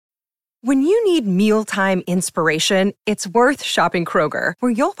When you need mealtime inspiration, it's worth shopping Kroger,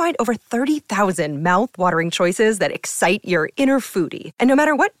 where you'll find over 30,000 mouth-watering choices that excite your inner foodie. And no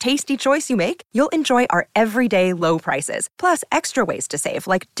matter what tasty choice you make, you'll enjoy our everyday low prices, plus extra ways to save,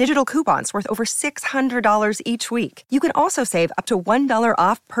 like digital coupons worth over $600 each week. You can also save up to $1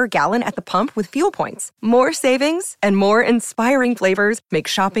 off per gallon at the pump with fuel points. More savings and more inspiring flavors make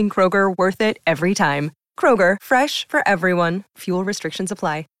shopping Kroger worth it every time. Kroger, fresh for everyone. Fuel restrictions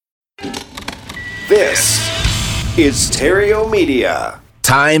apply. This is Stereo Media.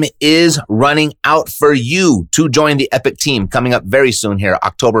 Time is running out for you to join the Epic team coming up very soon here,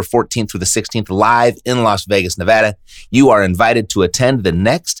 October 14th through the 16th, live in Las Vegas, Nevada. You are invited to attend the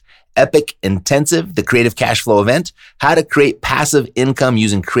next Epic Intensive, the Creative Cash Flow event, how to create passive income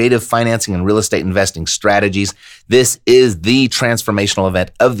using creative financing and real estate investing strategies. This is the transformational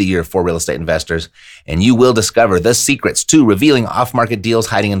event of the year for real estate investors, and you will discover the secrets to revealing off-market deals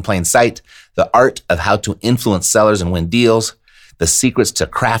hiding in plain sight, the art of how to influence sellers and win deals, the secrets to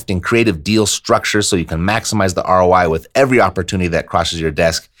crafting creative deal structures so you can maximize the ROI with every opportunity that crosses your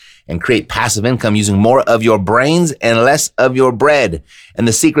desk, and create passive income using more of your brains and less of your bread, and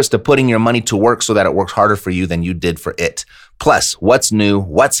the secrets to putting your money to work so that it works harder for you than you did for it. Plus, what's new,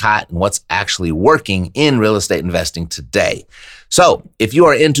 what's hot, and what's actually working in real estate investing today. So if you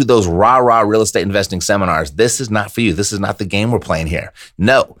are into those rah-rah real estate investing seminars, this is not for you. This is not the game we're playing here.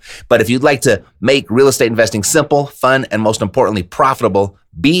 No. But if you'd like to make real estate investing simple, fun, and most importantly, profitable,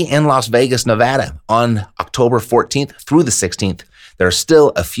 be in Las Vegas, Nevada on October 14th through the 16th. There are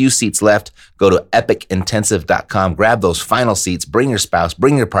still a few seats left. Go to epicintensive.com, grab those final seats, bring your spouse,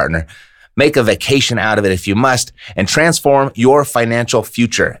 bring your partner, make a vacation out of it if you must, and transform your financial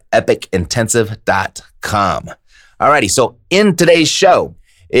future. epicintensive.com. Alrighty, so in today's show,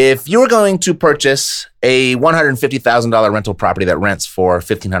 if you're going to purchase a $150,000 rental property that rents for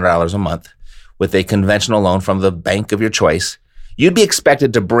 $1,500 a month with a conventional loan from the bank of your choice, you'd be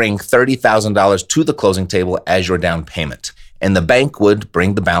expected to bring $30,000 to the closing table as your down payment. And the bank would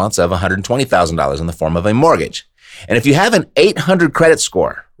bring the balance of $120,000 in the form of a mortgage. And if you have an 800 credit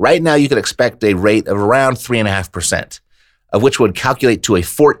score, right now you could expect a rate of around 3.5%, of which would calculate to a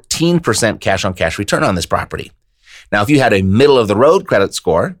 14% cash-on-cash return on this property. Now, if you had a middle-of-the-road credit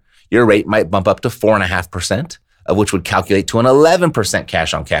score, your rate might bump up to 4.5%, of which would calculate to an 11%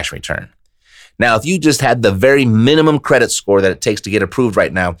 cash-on-cash return. Now, if you just had the very minimum credit score that it takes to get approved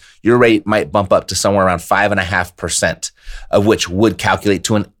right now, your rate might bump up to somewhere around 5.5%, of which would calculate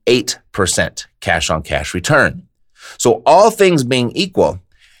to an 8% cash-on-cash return. So all things being equal,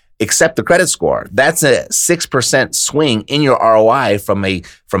 except the credit score, that's a 6% swing in your ROI from a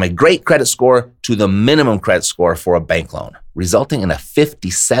great credit score to the minimum credit score for a bank loan, resulting in a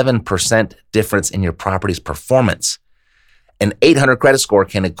 57% difference in your property's performance. An 800 credit score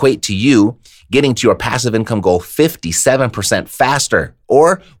can equate to you getting to your passive income goal 57% faster,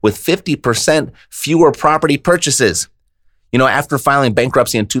 or with 50% fewer property purchases. You know, after filing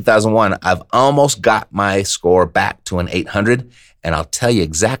bankruptcy in 2001, I've almost got my score back to an 800, and I'll tell you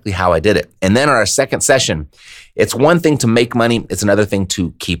exactly how I did it. And then in our second session, it's one thing to make money, it's another thing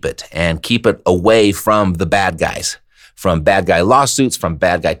to keep it, and keep it away from the bad guys, from bad guy lawsuits, from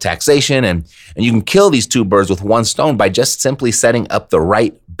bad guy taxation, and you can kill these two birds with one stone by just simply setting up the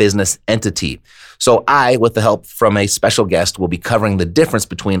right business entity. So I, with the help from a special guest, will be covering the difference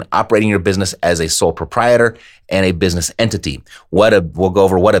between operating your business as a sole proprietor and a business entity. We'll go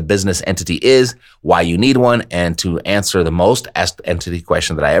over what a business entity is, why you need one, and to answer the most asked entity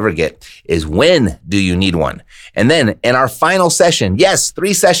question that I ever get is, when do you need one? And then in our final session, yes,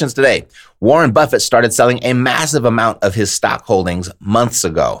 3 sessions today, Warren Buffett started selling a massive amount of his stock holdings months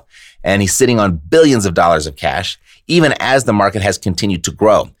ago, and he's sitting on billions of dollars of cash, even as the market has continued to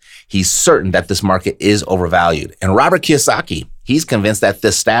grow. He's certain that this market is overvalued. And Robert Kiyosaki, he's convinced that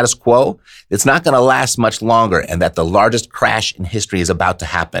the status quo, it's not going to last much longer, and that the largest crash in history is about to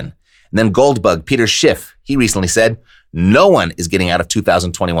happen. And then Goldbug, Peter Schiff, he recently said, no one is getting out of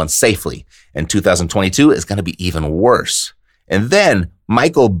 2021 safely, and 2022 is going to be even worse. And then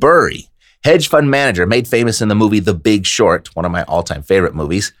Michael Burry, hedge fund manager made famous in the movie The Big Short, one of my all-time favorite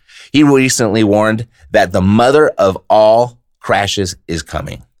movies, he recently warned that the mother of all crashes is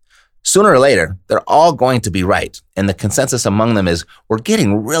coming. Sooner or later, they're all going to be right, and the consensus among them is we're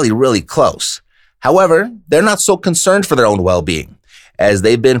getting really, really close. However, they're not so concerned for their own well-being, as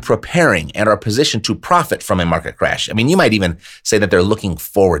they've been preparing and are positioned to profit from a market crash. I mean, you might even say that they're looking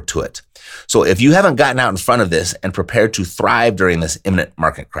forward to it. So if you haven't gotten out in front of this and prepared to thrive during this imminent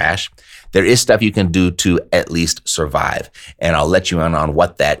market crash, there is stuff you can do to at least survive, and I'll let you in on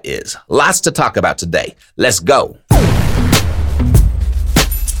what that is. Lots to talk about today. Let's go.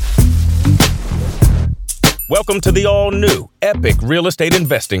 Welcome to the all-new Epic Real Estate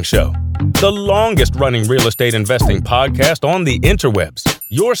Investing Show, the longest-running real estate investing podcast on the interwebs.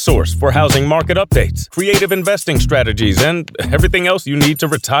 Your source for housing market updates, creative investing strategies, and everything else you need to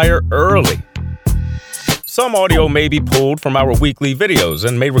retire early. Some audio may be pulled from our weekly videos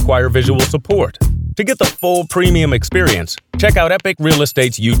and may require visual support. To get the full premium experience, check out Epic Real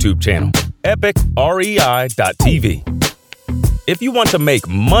Estate's YouTube channel, epicrei.tv. If you want to make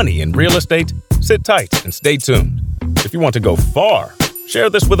money in real estate, sit tight and stay tuned. If you want to go far,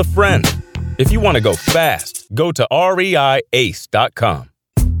 share this with a friend. If you want to go fast, go to reiace.com.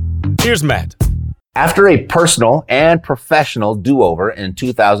 Here's Matt. After a personal and professional do-over in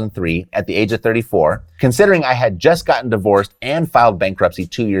 2003 at the age of 34, considering I had just gotten divorced and filed bankruptcy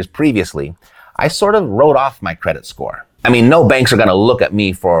 2 years previously, I sort of wrote off my credit score. I mean, no banks are going to look at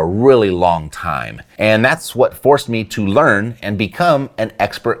me for a really long time. And that's what forced me to learn and become an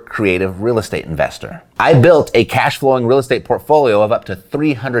expert creative real estate investor. I built a cash flowing real estate portfolio of up to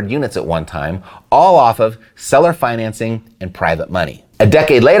 300 units at one time, all off of seller financing and private money. A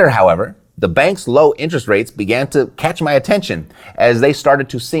decade later, however, the bank's low interest rates began to catch my attention as they started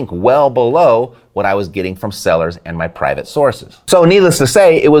to sink well below what I was getting from sellers and my private sources. So needless to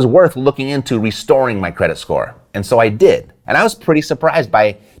say, it was worth looking into restoring my credit score. And so I did. And I was pretty surprised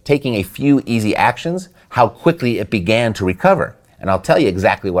by taking a few easy actions, how quickly it began to recover. And I'll tell you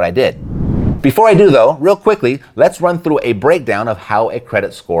exactly what I did. Before I do though, real quickly, let's run through a breakdown of how a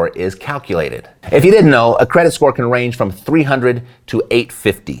credit score is calculated. If you didn't know, a credit score can range from 300 to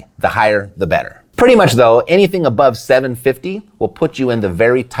 850. The higher, the better. Pretty much though, anything above 750 will put you in the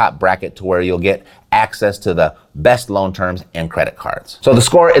very top bracket to where you'll get access to the best loan terms and credit cards. So the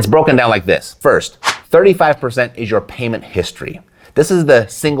score, it's broken down like this. First, 35% is your payment history. This is the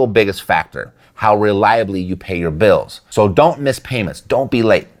single biggest factor, how reliably you pay your bills. So don't miss payments, don't be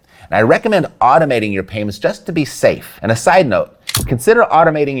late. And I recommend automating your payments just to be safe. And a side note, consider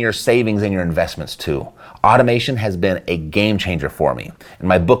automating your savings and your investments too. Automation has been a game changer for me. And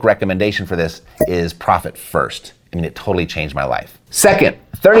my book recommendation for this is Profit First. I mean, it totally changed my life. Second,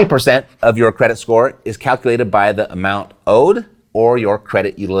 30% of your credit score is calculated by the amount owed or your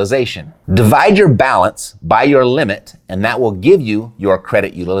credit utilization. Divide your balance by your limit, and that will give you your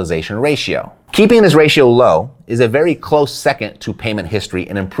credit utilization ratio. Keeping this ratio low is a very close second to payment history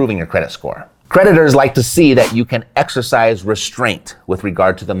in improving your credit score. Creditors like to see that you can exercise restraint with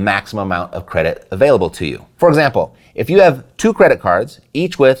regard to the maximum amount of credit available to you. For example, if you have 2 credit cards,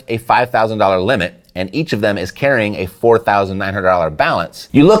 each with a $5,000 limit, and each of them is carrying a $4,900 balance,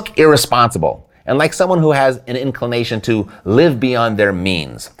 you look irresponsible and like someone who has an inclination to live beyond their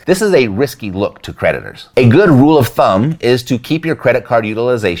means. This is a risky look to creditors. A good rule of thumb is to keep your credit card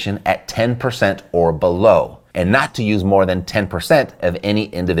utilization at 10% or below, and not to use more than 10% of any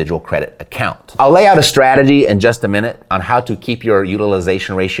individual credit account. I'll lay out a strategy in just a minute on how to keep your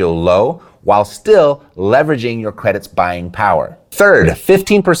utilization ratio low while still leveraging your credit's buying power. Third,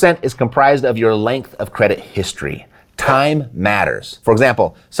 15% is comprised of your length of credit history. Time matters. For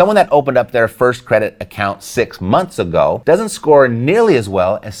example, someone that opened up their first credit account 6 months ago doesn't score nearly as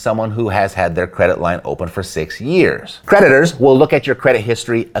well as someone who has had their credit line open for 6 years. Creditors will look at your credit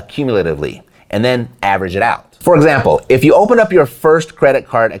history accumulatively and then average it out. For example, if you open up your first credit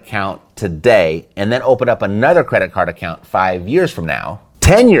card account today and then open up another credit card account 5 years from now,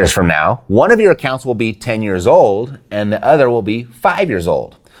 10 years from now, one of your accounts will be 10 years old and the other will be 5 years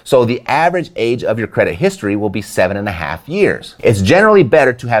old. So the average age of your credit history will be 7.5 years. It's generally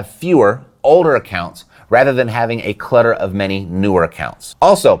better to have fewer older accounts rather than having a clutter of many newer accounts.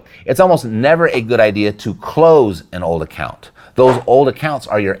 Also, it's almost never a good idea to close an old account. Those old accounts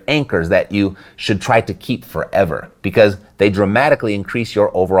are your anchors that you should try to keep forever because they dramatically increase your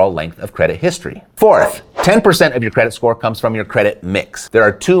overall length of credit history. Fourth, 10% of your credit score comes from your credit mix. There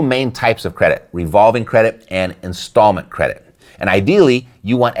are 2 main types of credit, revolving credit and installment credit. And ideally,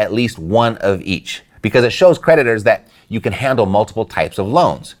 you want at least one of each because it shows creditors that you can handle multiple types of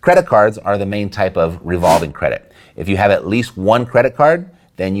loans. Credit cards are the main type of revolving credit. If you have at least one credit card,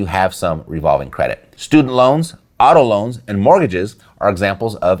 then you have some revolving credit. Student loans, auto loans, and mortgages are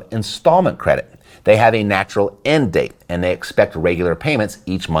examples of installment credit. They have a natural end date and they expect regular payments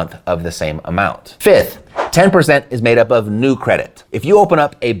each month of the same amount. Fifth, 10% is made up of new credit. If you open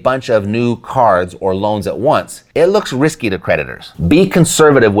up a bunch of new cards or loans at once, it looks risky to creditors. Be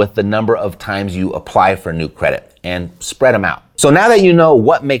conservative with the number of times you apply for new credit and spread them out. So now that you know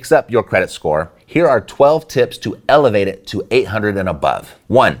what makes up your credit score, here are 12 tips to elevate it to 800 and above.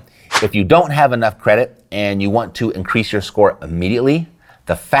 1, if you don't have enough credit and you want to increase your score immediately,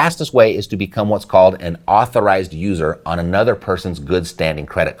 The fastest way is to become what's called an authorized user on another person's good standing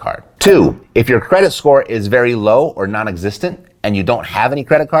credit card. 2, if your credit score is very low or non-existent and you don't have any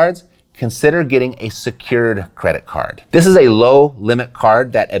credit cards, consider getting a secured credit card. This is a low limit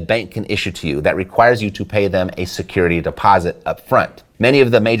card that a bank can issue to you that requires you to pay them a security deposit up front. Many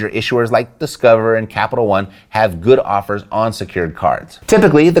of the major issuers like Discover and Capital One have good offers on secured cards.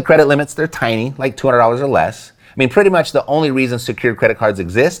 Typically, the credit limits, they're tiny, like $200 or less. I mean, pretty much the only reason secured credit cards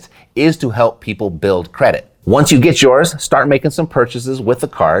exist is to help people build credit. Once you get yours, start making some purchases with the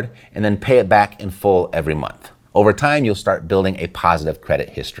card and then pay it back in full every month. Over time, you'll start building a positive credit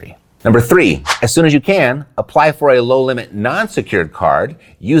history. Number 3, as soon as you can, apply for a low-limit non-secured card,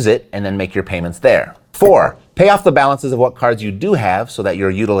 use it, and then make your payments there. 4, pay off the balances of what cards you do have so that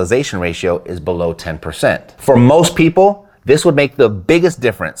your utilization ratio is below 10%. For most people, this would make the biggest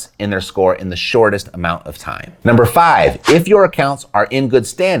difference in their score in the shortest amount of time. Number 5, if your accounts are in good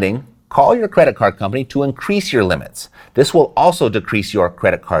standing, call your credit card company to increase your limits. This will also decrease your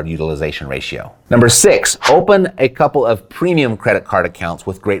credit card utilization ratio. Number 6, open a couple of premium credit card accounts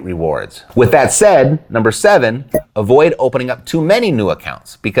with great rewards. With that said, number 7, avoid opening up too many new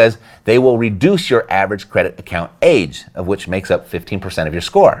accounts because they will reduce your average credit account age, of which makes up 15% of your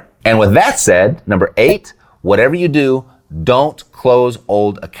score. And with that said, number 8, whatever you do, don't close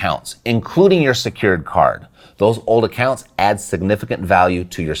old accounts, including your secured card. Those old accounts add significant value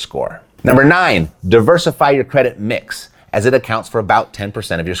to your score. Number 9, diversify your credit mix as it accounts for about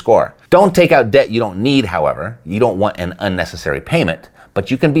 10% of your score. Don't take out debt you don't need, however. You don't want an unnecessary payment,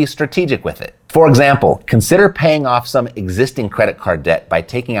 but you can be strategic with it. For example, consider paying off some existing credit card debt by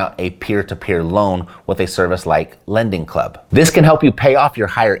taking out a peer-to-peer loan with a service like Lending Club. This can help you pay off your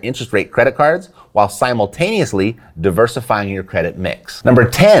higher interest rate credit cards while simultaneously diversifying your credit mix. Number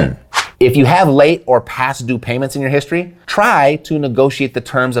 10, if you have late or past due payments in your history, try to negotiate the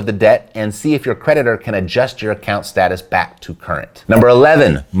terms of the debt and see if your creditor can adjust your account status back to current. Number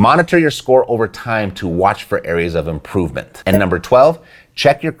 11, monitor your score over time to watch for areas of improvement. And number 12,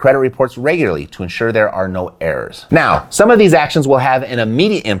 check your credit reports regularly to ensure there are no errors. Now, some of these actions will have an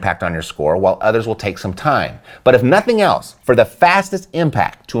immediate impact on your score while others will take some time. But if nothing else, for the fastest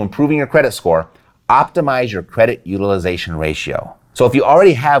impact to improving your credit score, optimize your credit utilization ratio. So if you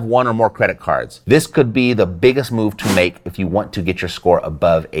already have one or more credit cards, this could be the biggest move to make if you want to get your score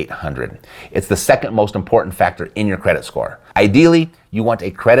above 800. It's the second most important factor in your credit score. Ideally, you want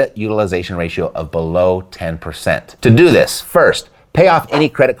a credit utilization ratio of below 10%. To do this, first, pay off any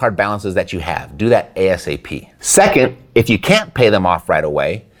credit card balances that you have. Do that ASAP. Second, if you can't pay them off right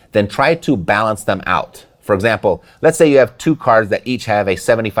away, then try to balance them out. For example, let's say you have 2 cards that each have a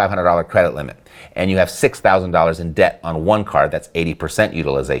 $7,500 credit limit, and you have $6,000 in debt on one card, that's 80%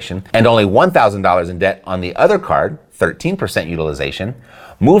 utilization, and only $1,000 in debt on the other card, 13% utilization.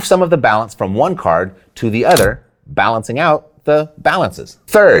 Move some of the balance from one card to the other, balancing out the balances.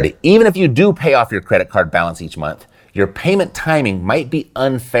 Third, even if you do pay off your credit card balance each month, your payment timing might be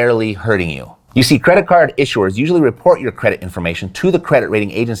unfairly hurting you. You see, credit card issuers usually report your credit information to the credit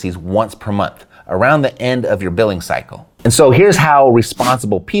rating agencies once per month, around the end of your billing cycle. And so here's how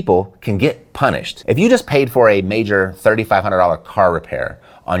responsible people can get punished. If you just paid for a major $3,500 car repair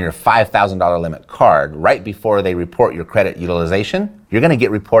on your $5,000 limit card right before they report your credit utilization, you're going to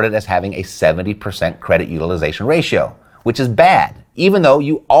get reported as having a 70% credit utilization ratio, which is bad, even though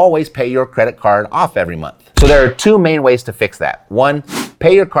you always pay your credit card off every month. So there are 2 main ways to fix that. 1,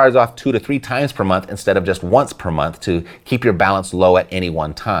 pay your cards off 2 to 3 times per month instead of just once per month to keep your balance low at any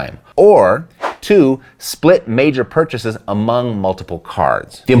one time. Or 2, split major purchases among multiple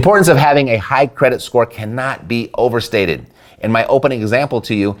cards. The importance of having a high credit score cannot be overstated. In my opening example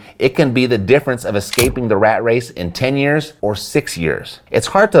to you, it can be the difference of escaping the rat race in 10 years or 6 years. It's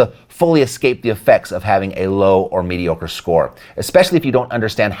hard to fully escape the effects of having a low or mediocre score, especially if you don't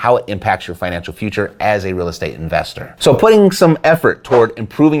understand how it impacts your financial future as a real estate investor. So putting some effort toward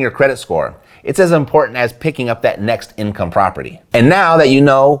improving your credit score, it's as important as picking up that next income property. And now that you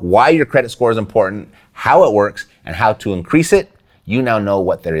know why your credit score is important, how it works, and how to increase it, you now know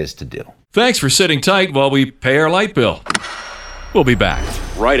what there is to do. Thanks for sitting tight while we pay our light bill. We'll be back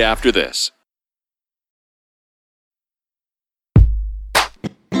right after this.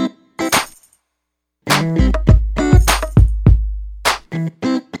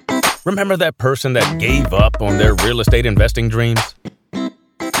 Remember that person that gave up on their real estate investing dreams?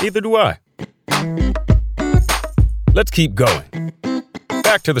 Neither do I. Let's keep going.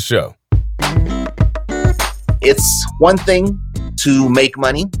 Back to the show. It's one thing to make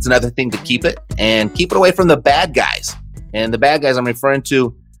money. It's another thing to keep it, and keep it away from the bad guys. And the bad guys I'm referring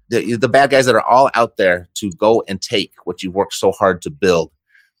to, the bad guys that are all out there to go and take what you've worked so hard to build.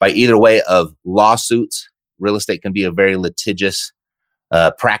 by either way of lawsuits. Real estate can be a very litigious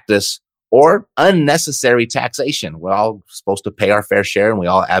practice, or unnecessary taxation. We're all supposed to pay our fair share, and we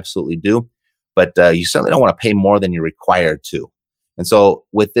all absolutely do. But you certainly don't want to pay more than you're required to. And so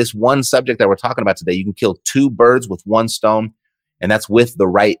with this one subject that we're talking about today, you can kill two birds with one stone, and that's with the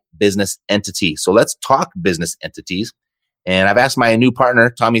right business entity. So let's talk business entities. And I've asked my new partner,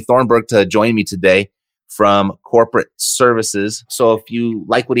 Tommy Thornburg, to join me today from Corporate Services. So if you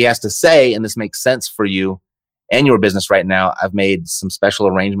like what he has to say and this makes sense for you and your business right now, I've made some special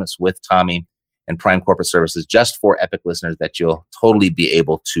arrangements with Tommy and Prime Corporate Services just for Epic listeners that you'll totally be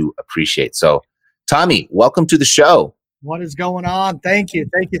able to appreciate. So Tommy, welcome to the show. What is going on? Thank you.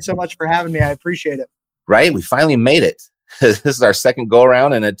 Thank you so much for having me. I appreciate it. Right? We finally made it. This is our second go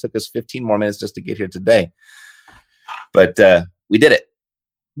around, and it took us 15 more minutes just to get here today. But we did it.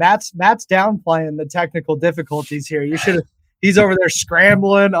 Matt's downplaying the technical difficulties here. He's over there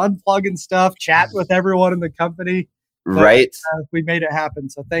scrambling, unplugging stuff, chatting with everyone in the company. But, right. We made it happen.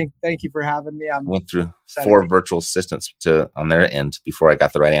 So thank you for having me. I went through 4 virtual assistants on their end before I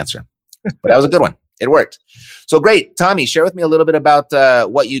got the right answer. But that was a good one. It worked. So great. Tommy, share with me a little bit about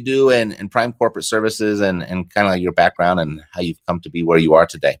what you do in Prime Corporate Services and kind of your background and how you've come to be where you are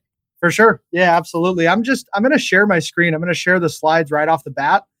today. For sure. Yeah, absolutely. I'm going to share my screen. I'm going to share the slides right off the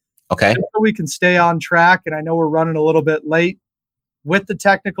bat. Okay. So we can stay on track. And I know we're running a little bit late with the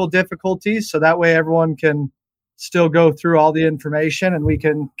technical difficulties. So that way everyone can still go through all the information and we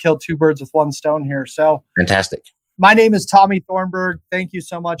can kill two birds with one stone here. So fantastic. My name is Tommy Thornburg. Thank you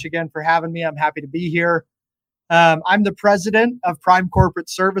so much again for having me. I'm happy to be here. I'm the president of Prime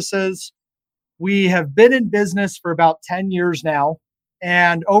Corporate Services. We have been in business for about 10 years now.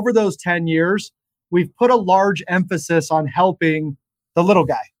 And over those 10 years, we've put a large emphasis on helping the little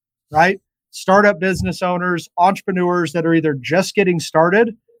guy, right? Startup business owners, entrepreneurs that are either just getting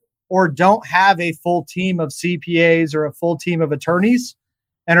started or don't have a full team of CPAs or a full team of attorneys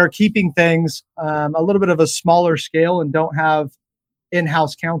and are keeping things a little bit of a smaller scale and don't have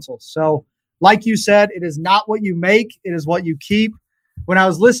in-house counsel. So like you said, it is not what you make, it is what you keep. When I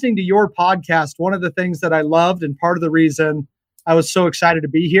was listening to your podcast, one of the things that I loved and part of the reason I was so excited to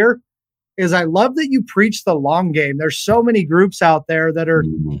be here is I love that you preach the long game. There's so many groups out there that are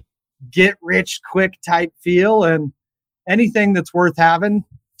get rich quick type feel, and anything that's worth having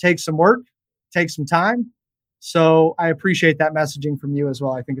takes some work, takes some time. So I appreciate that messaging from you as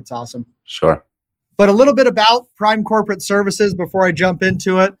well. I think it's awesome. Sure. But a little bit about Prime Corporate Services before I jump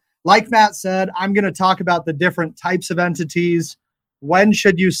into it. Like Matt said, I'm going to talk about the different types of entities. When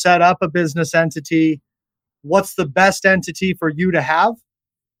should you set up a business entity? What's the best entity for you to have?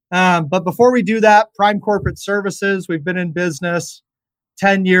 But before we do that, Prime Corporate Services, we've been in business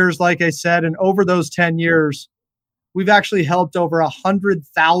 10 years, like I said, and over those 10 years, we've actually helped over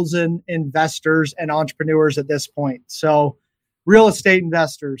 100,000 investors and entrepreneurs at this point. So real estate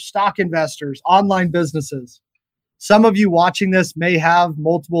investors, stock investors, online businesses. Some of you watching this may have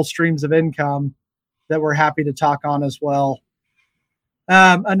multiple streams of income that we're happy to talk on as well.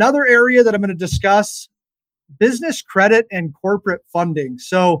 Another area that I'm going to discuss, business credit and corporate funding.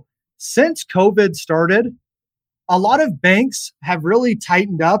 So since COVID started, a lot of banks have really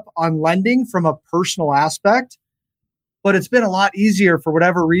tightened up on lending from a personal aspect, but it's been a lot easier for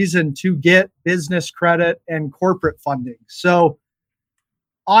whatever reason to get business credit and corporate funding. So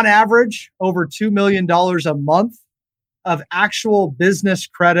on average, over $2 million a month of actual business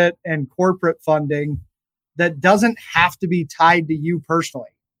credit and corporate funding that doesn't have to be tied to you personally,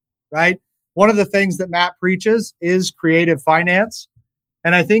 right? One of the things that Matt preaches is creative finance.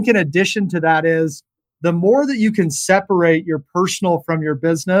 And I think in addition to that is the more that you can separate your personal from your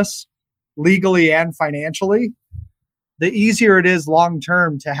business legally and financially, the easier it is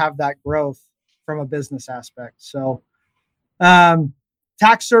long-term to have that growth from a business aspect. So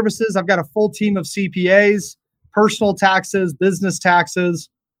tax services, I've got a full team of CPAs, personal taxes, business taxes.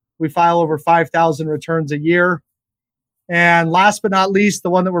 We file over 5,000 returns a year. And last but not least, the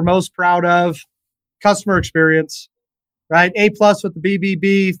one that we're most proud of, customer experience, right? A+ with the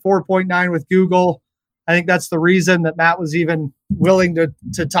BBB, 4.9 with Google. I think that's the reason that Matt was even willing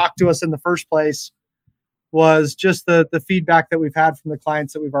to talk to us in the first place, was just the feedback that we've had from the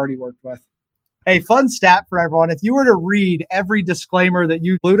clients that we've already worked with. A fun stat for everyone. If you were to read every disclaimer that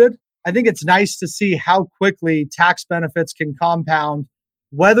you included, I think it's nice to see how quickly tax benefits can compound,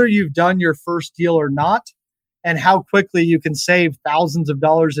 whether you've done your first deal or not, and how quickly you can save thousands of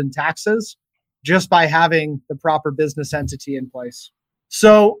dollars in taxes just by having the proper business entity in place.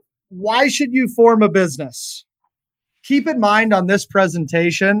 So why should you form a business? Keep in mind on this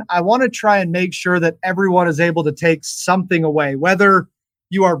presentation, I want to try and make sure that everyone is able to take something away, whether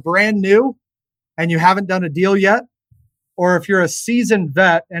you are brand new and you haven't done a deal yet, or if you're a seasoned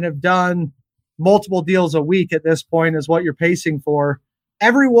vet and have done multiple deals a week at this point is what you're pacing for,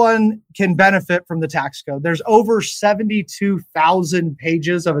 everyone can benefit from the tax code. There's over 72,000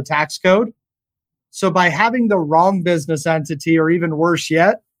 pages of a tax code. So by having the wrong business entity, or even worse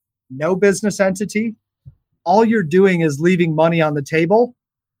yet, no business entity, all you're doing is leaving money on the table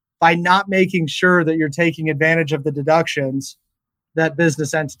by not making sure that you're taking advantage of the deductions that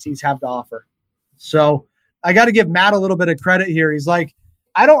business entities have to offer. So I got to give Matt a little bit of credit here. He's like,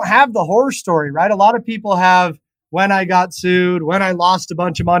 I don't have the horror story, right? A lot of people have when I got sued, when I lost a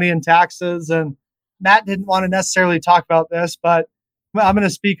bunch of money in taxes, and Matt didn't want to necessarily talk about this, but I'm going to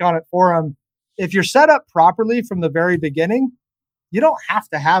speak on it for him. If you're set up properly from the very beginning, you don't have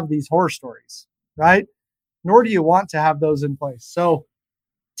to have these horror stories, right? Nor do you want to have those in place. So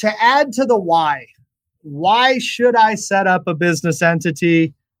to add to the why should I set up a business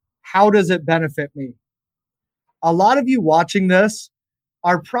entity? How does it benefit me? A lot of you watching this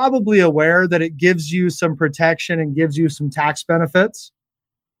are probably aware that it gives you some protection and gives you some tax benefits.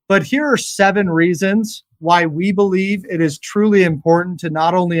 But here are 7 reasons why we believe it is truly important to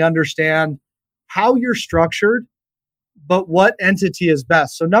not only understand how you're structured, but what entity is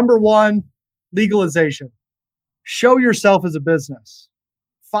best. So number 1, legalization. Show yourself as a business.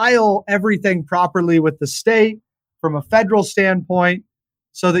 File everything properly with the state from a federal standpoint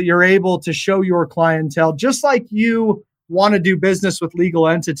so that you're able to show your clientele, just like you want to do business with legal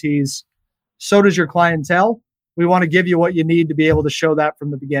entities, so does your clientele. We want to give you what you need to be able to show that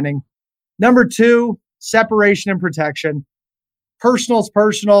from the beginning. Number 2, separation and protection. Personal is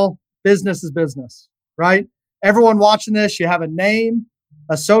personal, business is business, right? Everyone watching this, you have a name,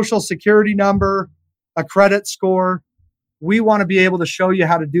 a social security number, a credit score. We want to be able to show you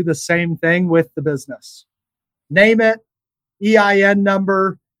how to do the same thing with the business. Name it, EIN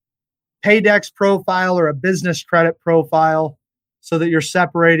number, Paydex profile, or a business credit profile so that you're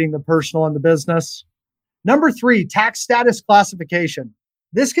separating the personal and the business. Number 3, tax status classification.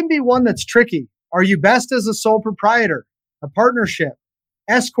 This can be one that's tricky. Are you best as a sole proprietor, a partnership,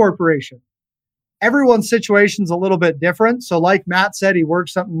 S corporation? Everyone's situation's a little bit different. So like Matt said, he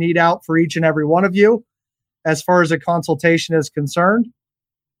worked something neat out for each and every one of you as far as a consultation is concerned.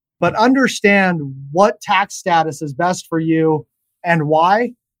 But understand what tax status is best for you and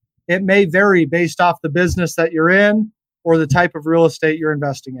why. It may vary based off the business that you're in or the type of real estate you're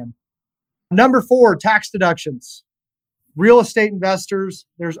investing in. Number 4, tax deductions. Real estate investors,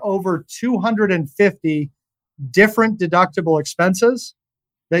 there's over 250 different deductible expenses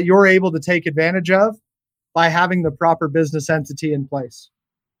that you're able to take advantage of by having the proper business entity in place.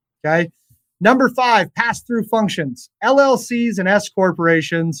 Okay. Number 5, pass-through functions. LLCs and S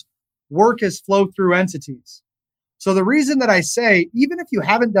corporations work as flow-through entities. So the reason that I say, even if you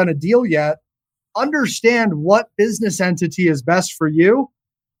haven't done a deal yet, understand what business entity is best for you,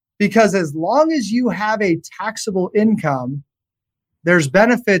 because as long as you have a taxable income, there's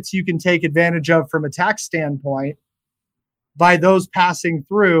benefits you can take advantage of from a tax standpoint by those passing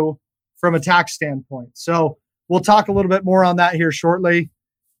through from a tax standpoint. So we'll talk a little bit more on that here shortly.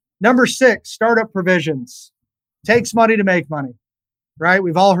 Number 6, startup provisions. Takes money to make money, right?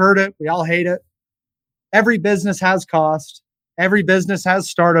 We've all heard it. We all hate it. Every business has cost. Every business has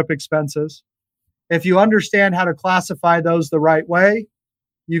startup expenses. If you understand how to classify those the right way,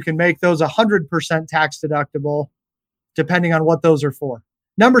 you can make those 100% tax deductible, depending on what those are for.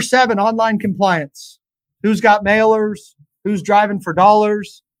 Number 7, online compliance. Who's got mailers? Who's driving for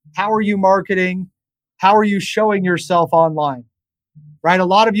dollars? How are you marketing? How are you showing yourself online? Right? A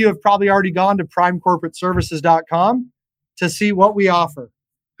lot of you have probably already gone to primecorporateservices.com to see what we offer,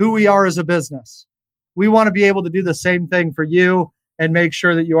 who we are as a business. We want to be able to do the same thing for you and make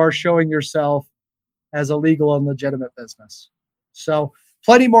sure that you are showing yourself as a legal and legitimate business. So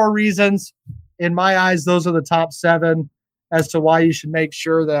plenty more reasons. In my eyes, those are the top 7 as to why you should make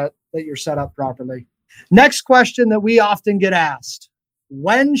sure that you're set up properly. Next question that we often get asked: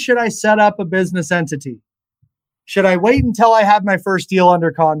 when should I set up a business entity? Should I wait until I have my first deal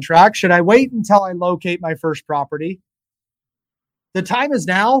under contract? Should I wait until I locate my first property? The time is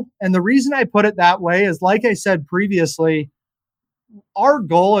now. And the reason I put it that way is, like I said previously, our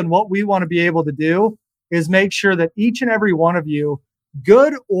goal and what we want to be able to do is make sure that each and every one of you,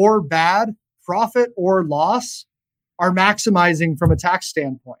 good or bad, profit or loss, are maximizing from a tax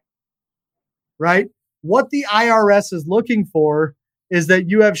standpoint, right? What the IRS is looking for is that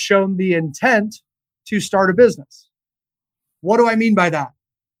you have shown the intent to start a business. What do I mean by that?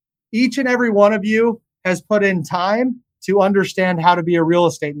 Each and every one of you has put in time to understand how to be a real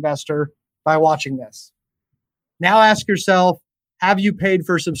estate investor by watching this. Now ask yourself, Have you paid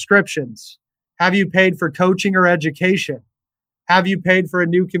for subscriptions? Have you paid for coaching or education? Have you paid for a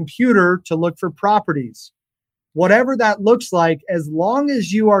new computer to look for properties? Whatever that looks like, as long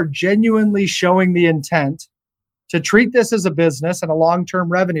as you are genuinely showing the intent to treat this as a business and a long-term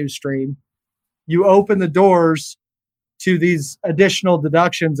revenue stream, you open the doors to these additional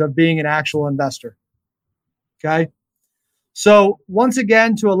deductions of being an actual investor. Okay. So once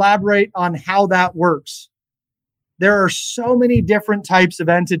again, to elaborate on how that works, there are so many different types of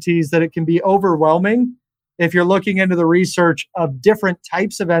entities that it can be overwhelming if you're looking into the research of different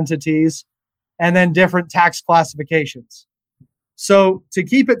types of entities and then different tax classifications. So to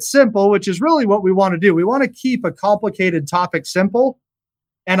keep it simple, which is really what we want to do, we want to keep a complicated topic simple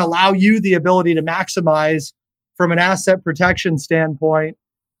and allow you the ability to maximize from an asset protection standpoint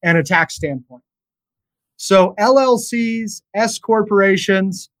and a tax standpoint. So LLCs, S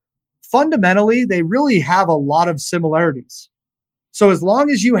corporations, fundamentally, they really have a lot of similarities. So as long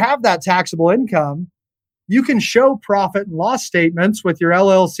as you have that taxable income, you can show profit and loss statements with your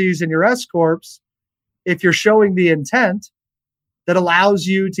LLCs and your S corps if you're showing the intent that allows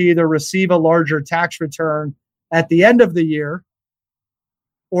you to either receive a larger tax return at the end of the year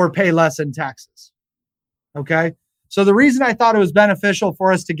or pay less in taxes. Okay. So the reason I thought it was beneficial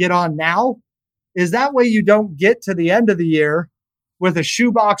for us to get on now is that way you don't get to the end of the year with a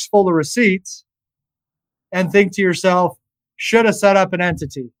shoebox full of receipts and think to yourself, should have set up an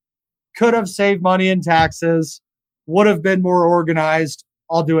entity, could have saved money in taxes, would have been more organized.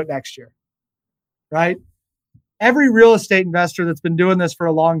 I'll do it next year. Right? Every real estate investor that's been doing this for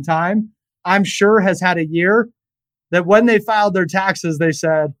a long time, I'm sure has had a year that when they filed their taxes, they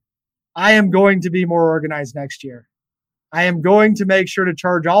said, I am going to be more organized next year. I am going to make sure to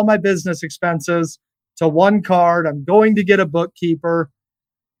charge all my business expenses to one card. I'm going to get a bookkeeper.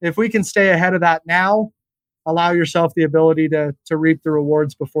 If we can stay ahead of that now, allow yourself the ability to reap the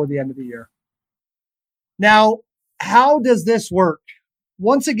rewards before the end of the year. Now, how does this work?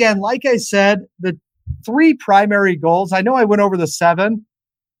 Once again, like I said, the 3 primary goals, I know I went over the 7,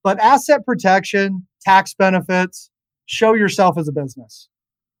 but asset protection, tax benefits, show yourself as a business.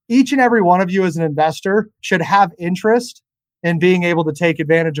 Each and every one of you as an investor should have interest in being able to take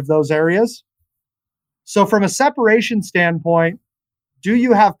advantage of those areas. So from a separation standpoint, do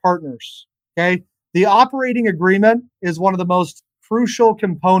you have partners? Okay. The operating agreement is one of the most crucial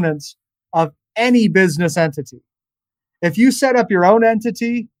components of any business entity. If you set up your own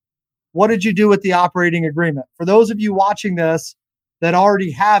entity, what did you do with the operating agreement? For those of you watching this that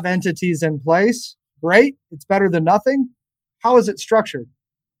already have entities in place, great. It's better than nothing. How is it structured?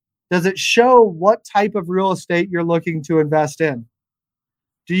 Does it show what type of real estate you're looking to invest in?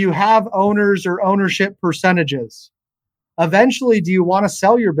 Do you have owners or ownership percentages? Eventually, do you want to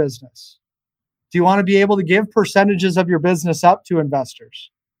sell your business? Do you want to be able to give percentages of your business up to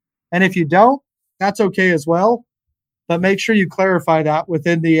investors? And if you don't, that's okay as well. But make sure you clarify that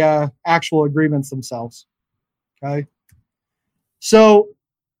within the actual agreements themselves. Okay. So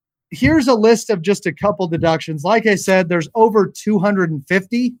here's a list of just a couple deductions. Like I said, there's over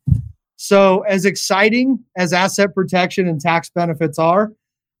 250. So as exciting as asset protection and tax benefits are,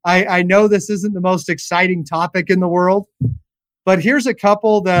 I know this isn't the most exciting topic in the world, but here's a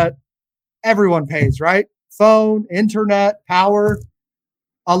couple that everyone pays, right? Phone, internet, power.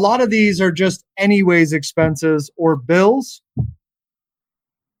 A lot of these are just anyways expenses or bills.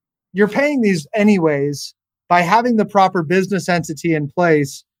 You're paying these anyways. By having the proper business entity in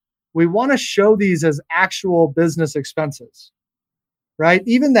place, we want to show these as actual business expenses, right?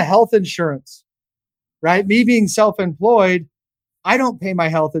 Even the health insurance, right? Me being self-employed, I don't pay my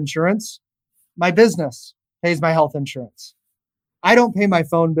health insurance. My business pays my health insurance. I don't pay my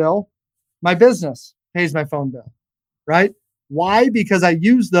phone bill. My business pays my phone bill, right? Why? Because I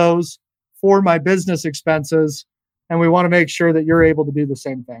use those for my business expenses, and we want to make sure that you're able to do the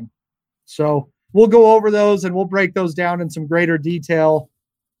same thing. So we'll go over those and we'll break those down in some greater detail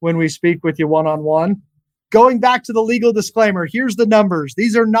when we speak with you one-on-one. Going back to the legal disclaimer, here's the numbers.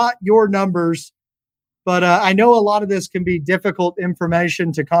 These are not your numbers, but I know a lot of this can be difficult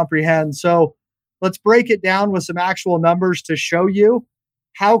information to comprehend. So let's break it down with some actual numbers to show you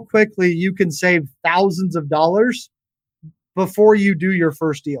how quickly you can save thousands of dollars before you do your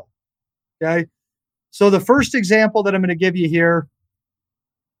first deal. Okay. So the first example that I'm going to give you here,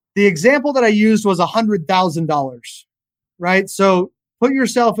 the example that I used was $100,000, right? So put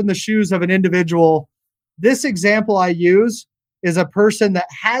yourself in the shoes of an individual. This example I use is a person that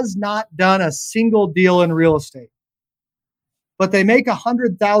has not done a single deal in real estate, but they make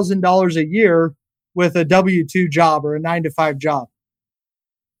 $100,000 a year with a W-2 job or a 9-to-5 job.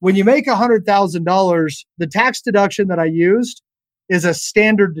 When you make $100,000, the tax deduction that I used is a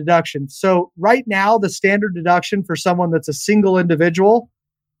standard deduction. So right now, the standard deduction for someone that's a single individual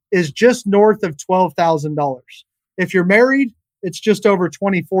is just north of $12,000. If you're married, it's just over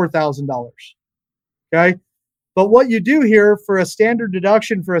 $24,000. Okay. But what you do here for a standard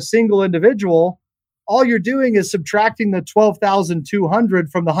deduction for a single individual, all you're doing is subtracting the $12,200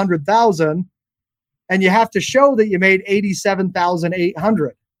 from the $100,000, and you have to show that you made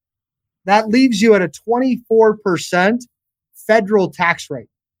 $87,800. That leaves you at a 24% federal tax rate.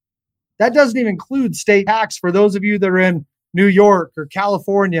 That doesn't even include state tax for those of you that are in New York or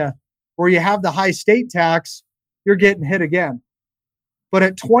California, where you have the high state tax, you're getting hit again. But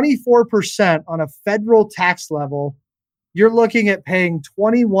at 24% on a federal tax level, you're looking at paying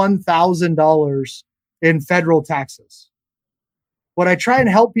 $21,000 in federal taxes. What I try and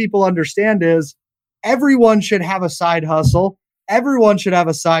help people understand is everyone should have a side hustle. Everyone should have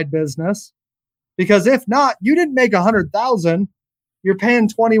a side business, because if not, you didn't make $100,000. You're paying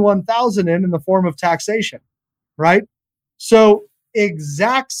 $21,000 in the form of taxation, right? So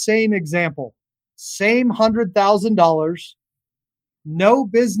exact same example, same $100,000, no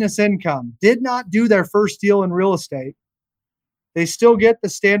business income, did not do their first deal in real estate. They still get the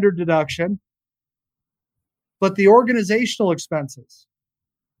standard deduction, but the organizational expenses,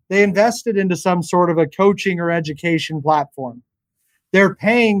 they invested into some sort of a coaching or education platform. They're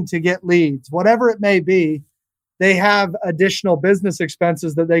paying to get leads, whatever it may be. They have additional business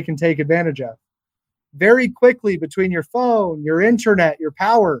expenses that they can take advantage of. Very quickly, between your phone, your internet, your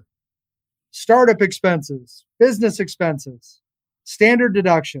power, startup expenses, business expenses, standard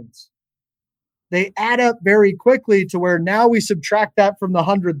deductions, they add up very quickly to where now we subtract that from the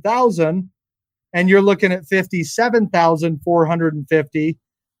 100,000 and you're looking at 57,450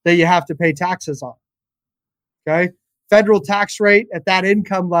 that you have to pay taxes on. Okay. Federal tax rate at that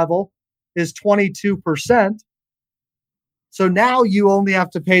income level is 22%. So now you only have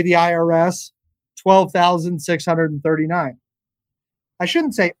to pay the IRS $12,639. I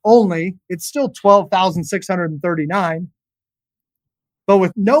shouldn't say only, it's still $12,639. But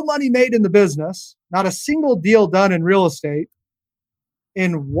with no money made in the business, not a single deal done in real estate,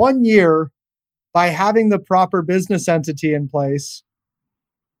 in 1 year, by having the proper business entity in place,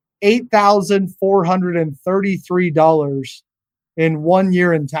 $8,433 in 1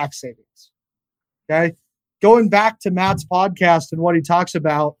 year in tax savings. Okay. Going back to Matt's podcast and what he talks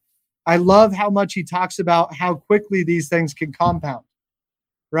about, I love how much he talks about how quickly these things can compound,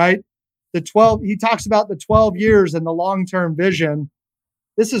 right? He talks about the 12 years and the long-term vision.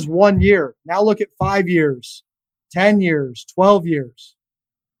 This is 1 year. Now look at 5 years, 10 years, 12 years.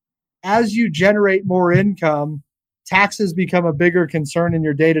 As you generate more income, taxes become a bigger concern in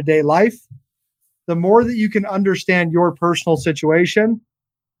your day-to-day life. The more that you can understand your personal situation,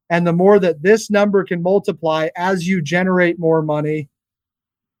 and the more that this number can multiply as you generate more money,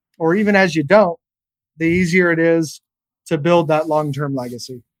 or even as you don't, the easier it is to build that long-term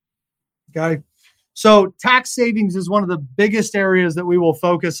legacy. Okay. So tax savings is one of the biggest areas that we will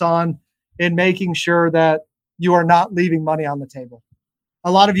focus on in making sure that you are not leaving money on the table.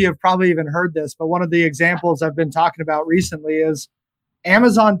 A lot of you have probably even heard this, but one of the examples I've been talking about recently is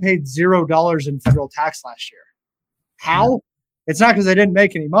Amazon paid $0 in federal tax last year. How? It's not because they didn't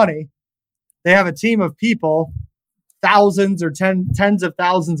make any money. They have a team of people, thousands or tens of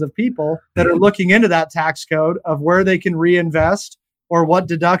thousands of people that are looking into that tax code of where they can reinvest or what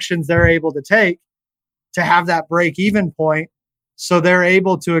deductions they're able to take to have that break-even point, so they're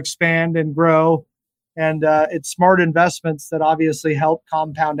able to expand and grow. And it's smart investments that obviously help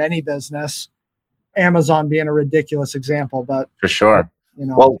compound any business. Amazon being a ridiculous example, but for sure. You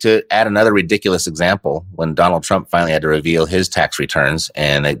know, well, to add another ridiculous example, when Donald Trump finally had to reveal his tax returns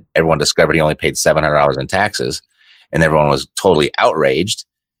and everyone discovered he only paid $700 in taxes, and everyone was totally outraged.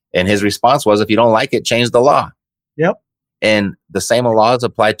 And his response was, if you don't like it, change the law. Yep. And the same laws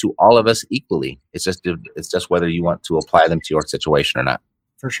apply to all of us equally. It's just whether you want to apply them to your situation or not.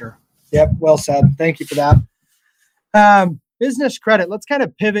 For sure. Yep. Well said. Thank you for that. Business credit. Let's kind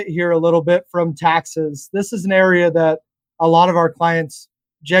of pivot here a little bit from taxes. This is an area that a lot of our clients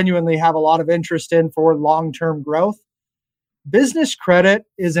genuinely have a lot of interest in for long-term growth. Business credit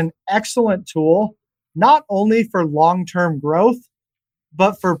is an excellent tool, not only for long-term growth,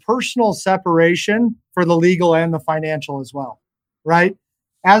 but for personal separation for the legal and the financial as well, right?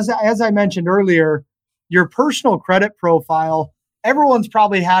 As I mentioned earlier, your personal credit profile, everyone's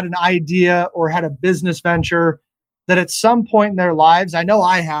probably had an idea or had a business venture that at some point in their lives, I know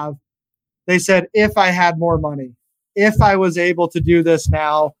I have, they said, if I had more money, if I was able to do this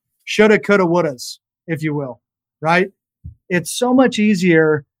now, shoulda, coulda, wouldas, if you will, right? It's so much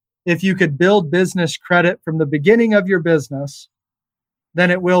easier if you could build business credit from the beginning of your business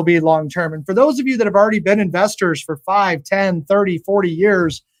than it will be long-term. And for those of you that have already been investors for 5, 10, 30, 40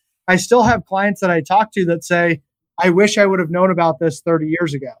 years, I still have clients that I talk to that say, I wish I would have known about this 30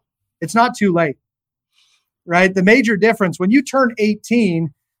 years ago. It's not too late, right? The major difference when you turn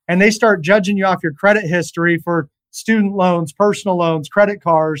 18 and they start judging you off your credit history for student loans, personal loans, credit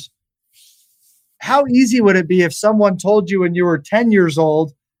cards, how easy would it be if someone told you when you were 10 years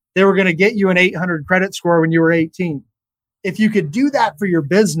old, they were going to get you an 800 credit score when you were 18? If you could do that for your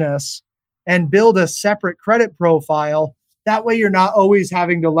business and build a separate credit profile, that way you're not always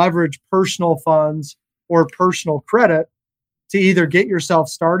having to leverage personal funds or personal credit to either get yourself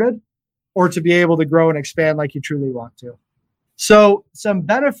started or to be able to grow and expand like you truly want to. So some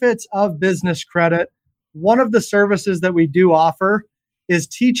benefits of business credit. One of the services that we do offer is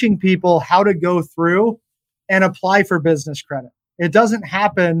teaching people how to go through and apply for business credit. It doesn't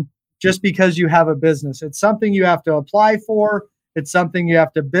happen just because you have a business. It's something you have to apply for. It's something you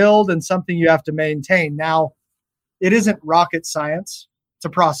have to build and something you have to maintain. Now, it isn't rocket science. It's a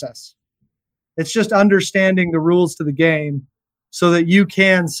process. It's just understanding the rules to the game so that you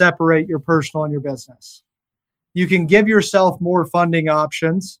can separate your personal and your business. You can give yourself more funding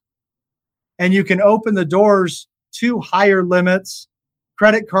options, and you can open the doors to higher limits,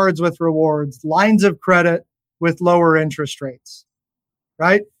 credit cards with rewards, lines of credit with lower interest rates,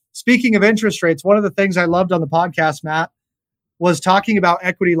 right? Speaking of interest rates, one of the things I loved on the podcast, Matt, was talking about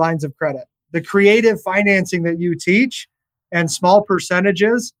equity lines of credit. The creative financing that you teach and small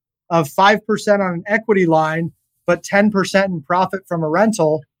percentages of 5% on an equity line, but 10% in profit from a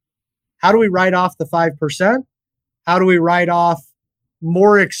rental. How do we write off the 5%? How do we write off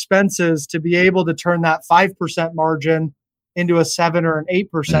more expenses to be able to turn that 5% margin into a 7 or an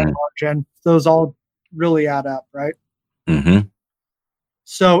 8% margin? Those all really add up, right? Mm-hmm.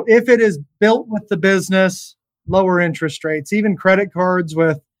 So if it is built with the business, lower interest rates, even credit cards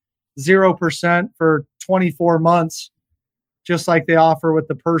with 0% for 24 months, just like they offer with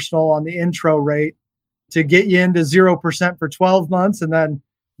the personal on the intro rate to get you into 0% for 12 months and then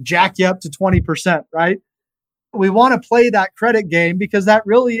jack you up to 20%, right? We want to play that credit game because that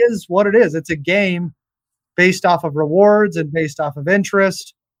really is what it is. It's a game based off of rewards and based off of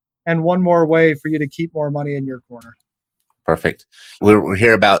interest, and one more way for you to keep more money in your corner. Perfect. We're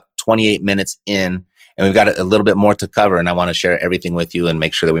here about 28 minutes in, and we've got a little bit more to cover, and I want to share everything with you and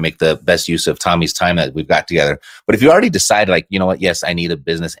make sure that we make the best use of Tommy's time that we've got together. But if you already decide, like, you know what, yes, I need a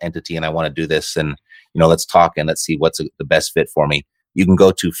business entity and I want to do this, and, you know, let's talk and let's see what's the best fit for me. You can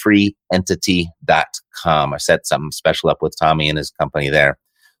go to freeentity.com. I set something special up with Tommy and his company there.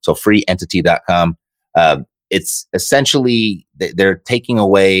 So freeentity.com. It's essentially, they're taking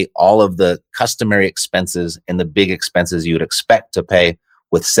away all of the customary expenses and the big expenses you would expect to pay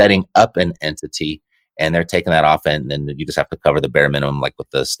with setting up an entity. And they're taking that off, and then you just have to cover the bare minimum, like with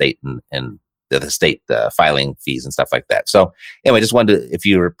the state and the state filing fees and stuff like that. So anyway, just wanted to, if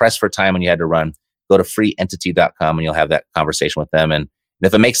you were pressed for time and you had to run, go to freeentity.com and you'll have that conversation with them. And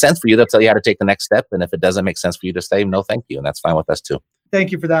if it makes sense for you, they'll tell you how to take the next step. And if it doesn't make sense for you to say, no, thank you. And that's fine with us too.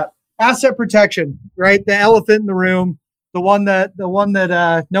 Thank you for that. Asset protection, right? The elephant in the room, the one that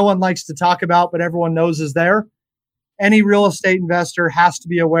no one likes to talk about, but everyone knows is there. Any real estate investor has to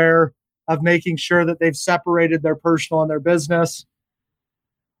be aware of making sure that they've separated their personal and their business.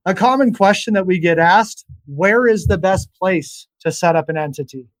 A common question that we get asked, where is the best place to set up an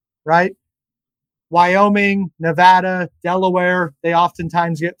entity, right? Wyoming, Nevada, Delaware, they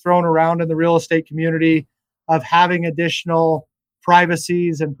oftentimes get thrown around in the real estate community of having additional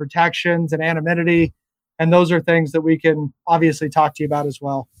privacies and protections and anonymity. And those are things that we can obviously talk to you about as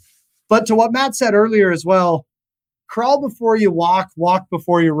well. But to what Matt said earlier as well, crawl before you walk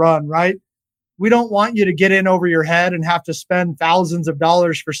before you run, right? We don't want you to get in over your head and have to spend thousands of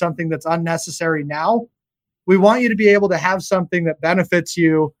dollars for something that's unnecessary now. We want you to be able to have something that benefits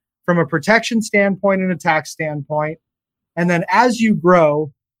you from a protection standpoint and a tax standpoint. And then as you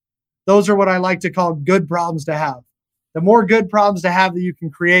grow, those are what I like to call good problems to have. The more good problems to have that you can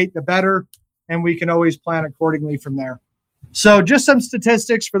create, the better. And we can always plan accordingly from there. So just some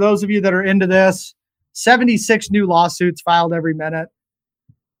statistics for those of you that are into this. 76 new lawsuits filed every minute.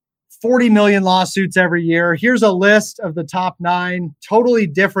 40 million lawsuits every year. Here's a list of the top 9, totally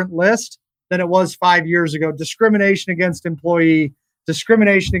different list than it was 5 years ago. Discrimination against employee,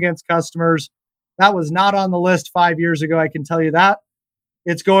 discrimination against customers. That was not on the list 5 years ago, I can tell you that.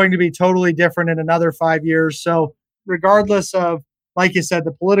 It's going to be totally different in another 5 years. So regardless of, like you said,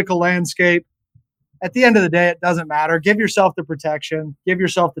 the political landscape, at the end of the day, it doesn't matter. Give yourself the protection, give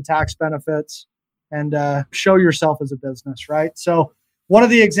yourself the tax benefits, and show yourself as a business, right? So one of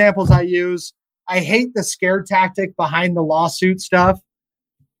the examples I use, I hate the scare tactic behind the lawsuit stuff.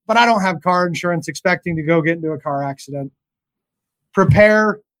 but I don't have car insurance, expecting to go get into a car accident.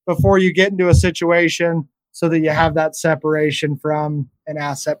 Prepare before you get into a situation so that you have that separation from an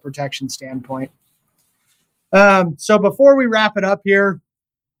asset protection standpoint. So before we wrap it up here,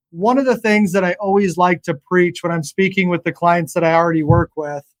 one of the things that I always like to preach when I'm speaking with the clients that I already work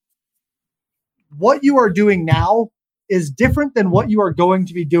with, what you are doing now is different than what you are going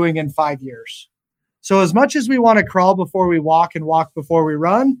to be doing in 5 years. So as much as we want to crawl before we walk and walk before we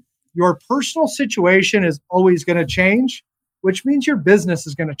run, your personal situation is always going to change, which means your business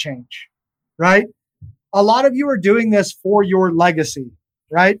is going to change, right? A lot of you are doing this for your legacy,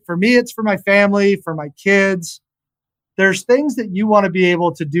 right? For me, it's for my family, for my kids. There's things that you want to be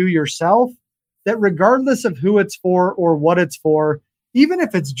able to do yourself that regardless of who it's for or what it's for, even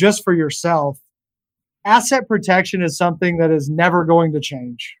if it's just for yourself, asset protection is something that is never going to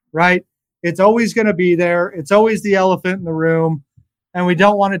change, right? It's always going to be there. It's always the elephant in the room. And we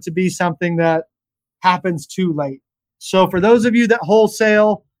don't want it to be something that happens too late. So for those of you that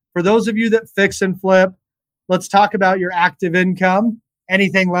wholesale, for those of you that fix and flip, let's talk about your active income,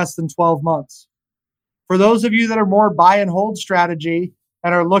 anything less than 12 months. For those of you that are more buy and hold strategy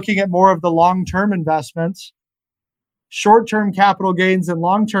and are looking at more of the long-term investments, short-term capital gains and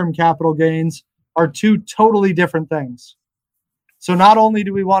long-term capital gains are two totally different things. So not only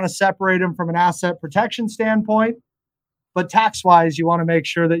do we want to separate them from an asset protection standpoint, but tax-wise, you want to make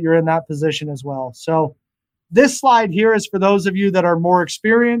sure that you're in that position as well. So this slide here is for those of you that are more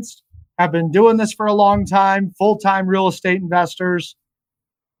experienced, have been doing this for a long time, full-time real estate investors.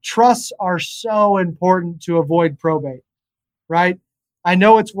 Trusts are so important to avoid probate, right? I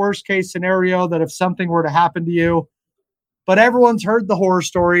know it's worst case scenario that if something were to happen to you, but everyone's heard the horror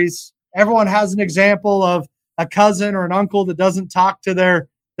stories. Everyone has an example of a cousin or an uncle that doesn't talk to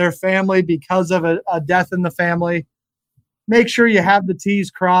their family because of a death in the family. Make sure you have the T's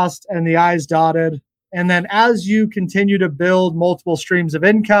crossed and the I's dotted. And then as you continue to build multiple streams of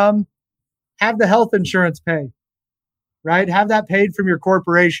income, have the health insurance pay, right? Have that paid from your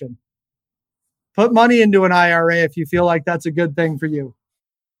corporation. Put money into an IRA if you feel like that's a good thing for you.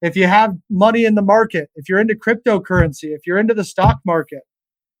 If you have money in the market, if you're into cryptocurrency, if you're into the stock market,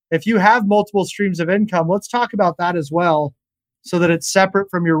 if you have multiple streams of income, let's talk about that as well so that it's separate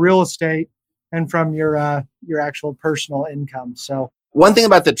from your real estate and from your actual personal income. So one thing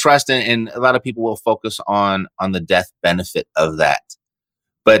about the trust, and a lot of people will focus on the death benefit of that,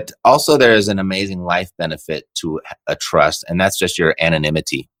 but also there is an amazing life benefit to a trust, and that's just your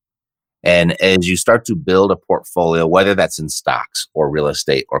anonymity. And as you start to build a portfolio, whether that's in stocks or real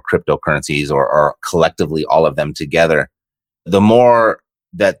estate or cryptocurrencies or collectively all of them together, the more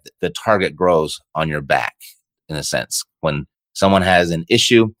that the target grows on your back, in a sense. When someone has an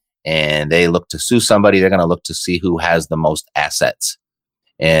issue and they look to sue somebody, they're going to look to see who has the most assets.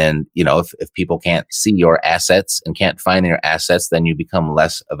 And, you know, if people can't see your assets and can't find your assets, then you become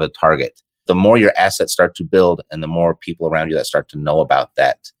less of a target. The more your assets start to build and the more people around you that start to know about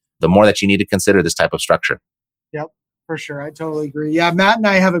that, the more that you need to consider this type of structure. Yep, for sure. I totally agree. Yeah, Matt and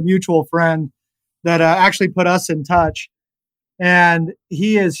I have a mutual friend that actually put us in touch. And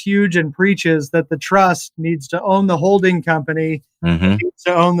he is huge and preaches that the trust needs to own the holding company, needs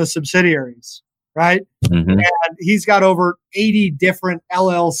to own the subsidiaries, right? And he's got over 80 different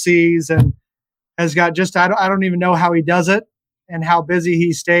LLCs and has got just, I don't even know how he does it and how busy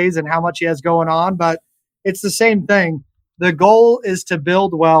he stays and how much he has going on, but it's the same thing. The goal is to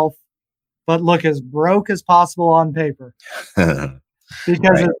build wealth, but look as broke as possible on paper.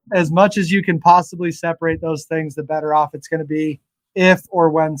 Because as much as you can possibly separate those things, the better off it's going to be if or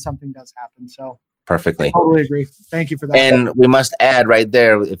when something does happen. So perfectly. I totally agree. Thank you for that. And we must add right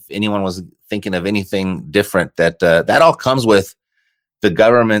there, if anyone was thinking of anything different, that that all comes with the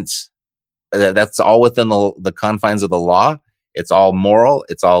government's, that's all within the confines of the law. It's all moral,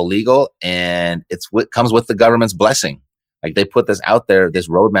 it's all legal, and it's what comes with the government's blessing. Like they put this out there, this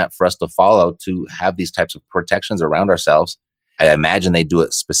roadmap for us to follow to have these types of protections around ourselves. I imagine they do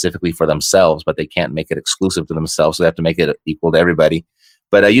it specifically for themselves, but they can't make it exclusive to themselves. So they have to make it equal to everybody.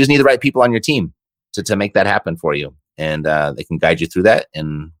 But you just need the right people on your team to make that happen for you. And they can guide you through that.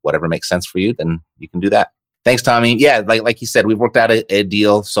 And whatever makes sense for you, then you can do that. Thanks, Tommy. Yeah, like you said, we've worked out a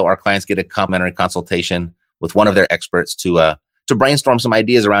deal so our clients get a complimentary consultation with one of their experts to brainstorm some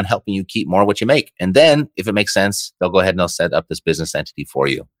ideas around helping you keep more of what you make. And then if it makes sense, they'll go ahead and they'll set up this business entity for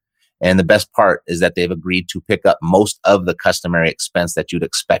you. And the best part is that they've agreed to pick up most of the customary expense that you'd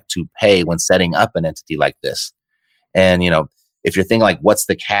expect to pay when setting up an entity like this. And, you know, if you're thinking like, what's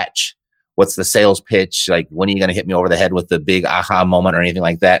the catch? What's the sales pitch? Like, when are you going to hit me over the head with the big aha moment or anything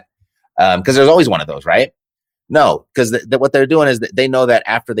like that? Because there's always one of those, right? No, because what they're doing is that they know that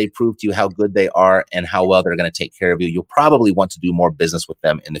after they prove to you how good they are and how well they're going to take care of you, you'll probably want to do more business with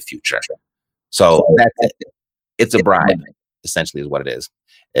them in the future. So that's it. It's a bribe, essentially, is what it is.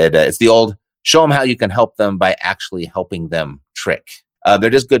 It's the old show them how you can help them by actually helping them trick. They're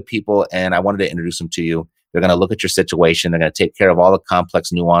just good people, and I wanted to introduce them to you. They're going to look at your situation. They're going to take care of all the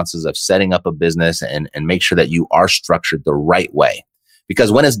complex nuances of setting up a business and make sure that you are structured the right way.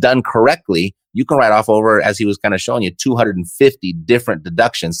 Because when it's done correctly, you can write off over, as he was kind of showing you, 250 different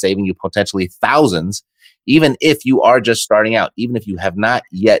deductions, saving you potentially thousands, even if you are just starting out, even if you have not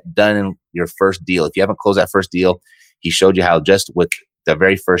yet done your first deal. If you haven't closed that first deal, he showed you how just with the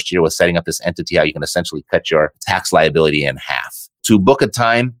very first year with setting up this entity, how you can essentially cut your tax liability in half. To book a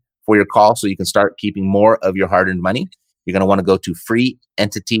time for your call so you can start keeping more of your hard-earned money, you're going to want to go to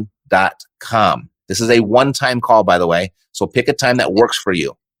freeentity.com. This is a one-time call, by the way, so pick a time that works for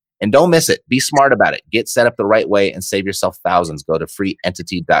you. And don't miss it. Be smart about it. Get set up the right way and save yourself thousands. Go to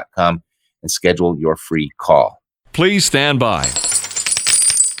freeentity.com and schedule your free call. Please stand by.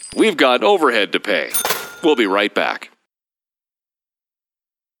 We've got overhead to pay. We'll be right back.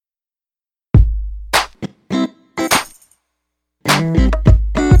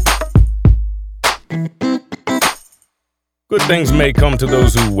 Good things may come to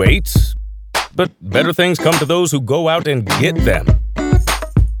those who wait, but better things come to those who go out and get them.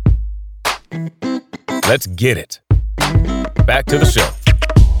 Let's get it. Back to the show.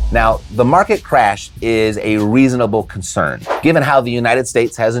 Now, the market crash is a reasonable concern, given how the United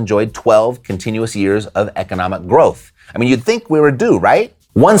States has enjoyed 12 continuous years of economic growth. I mean, you'd think we were due, right?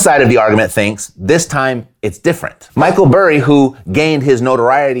 One side of the argument thinks this time it's different. Michael Burry, who gained his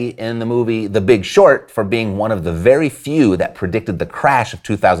notoriety in the movie The Big Short for being one of the very few that predicted the crash of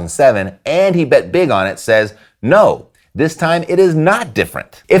 2007, and he bet big on it, says, no, this time it is not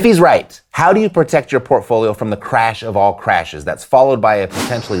different. If he's right, how do you protect your portfolio from the crash of all crashes that's followed by a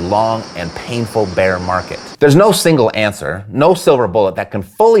potentially long and painful bear market? There's no single answer, no silver bullet that can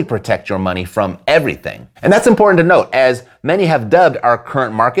fully protect your money from everything. And that's important to note, as many have dubbed our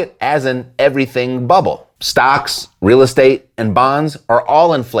current market as an everything bubble. Stocks, real estate, and bonds are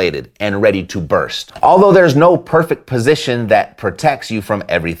all inflated and ready to burst. Although there's no perfect position that protects you from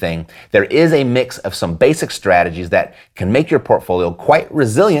everything, there is a mix of some basic strategies that can make your portfolio quite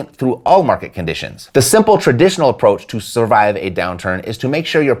resilient through all market conditions. The simple traditional approach to survive a downturn is to make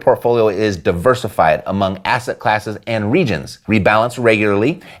sure your portfolio is diversified among asset classes and regions, rebalance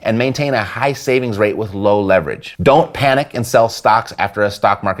regularly, and maintain a high savings rate with low leverage. Don't panic and sell stocks after a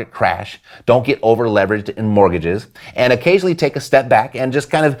stock market crash. Don't get over leveraged in mortgages, and occasionally take a step back and just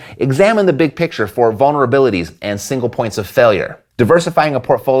kind of examine the big picture for vulnerabilities and single points of failure. Diversifying a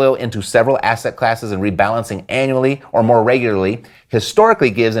portfolio into several asset classes and rebalancing annually or more regularly historically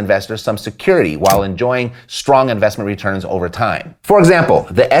gives investors some security while enjoying strong investment returns over time. For example,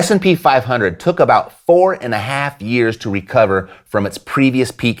 the S&P 500 took about 4.5 years to recover from its previous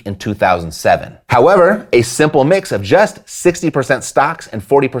peak in 2007. However, a simple mix of just 60% stocks and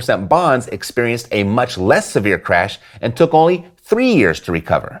 40% bonds experienced a much less severe crash and took only 3 years to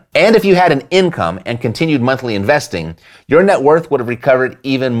recover. And if you had an income and continued monthly investing, your net worth would have recovered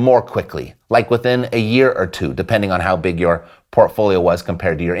even more quickly, like within a year or two, depending on how big your portfolio was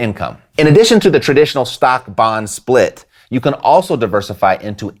compared to your income. In addition to the traditional stock-bond split, you can also diversify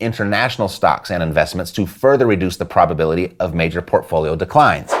into international stocks and investments to further reduce the probability of major portfolio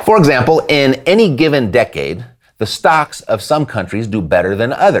declines. For example, in any given decade, the stocks of some countries do better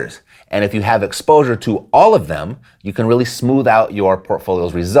than others. And if you have exposure to all of them, you can really smooth out your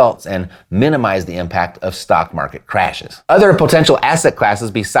portfolio's results and minimize the impact of stock market crashes. Other potential asset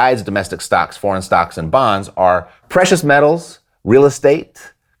classes besides domestic stocks, foreign stocks, and bonds are precious metals, real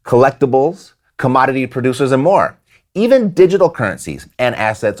estate, collectibles, commodity producers, and more. Even digital currencies and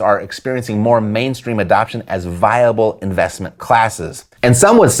assets are experiencing more mainstream adoption as viable investment classes. And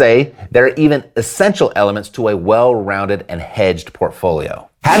some would say they're even essential elements to a well-rounded and hedged portfolio.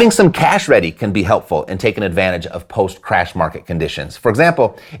 Having some cash ready can be helpful in taking advantage of post-crash market conditions. For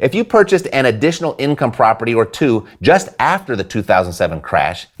example, if you purchased an additional income property or two just after the 2007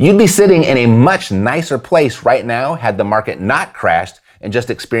 crash, you'd be sitting in a much nicer place right now had the market not crashed and just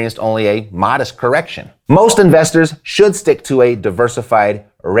experienced only a modest correction. Most investors should stick to a diversified,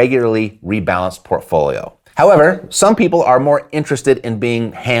 regularly rebalanced portfolio. However, some people are more interested in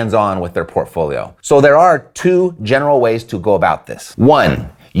being hands-on with their portfolio. So there are two general ways to go about this.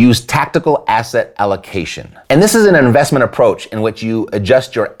 One, use tactical asset allocation. And this is an investment approach in which you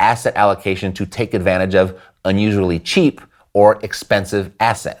adjust your asset allocation to take advantage of unusually cheap or expensive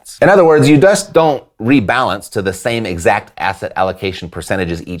assets. In other words, you just don't rebalance to the same exact asset allocation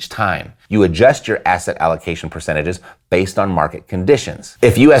percentages each time. You adjust your asset allocation percentages based on market conditions.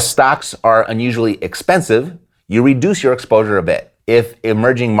 If US stocks are unusually expensive, you reduce your exposure a bit. If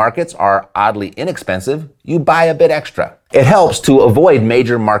emerging markets are oddly inexpensive, you buy a bit extra. It helps to avoid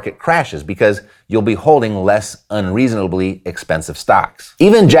major market crashes because you'll be holding less unreasonably expensive stocks.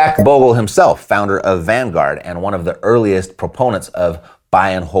 Even Jack Bogle himself, founder of Vanguard and one of the earliest proponents of buy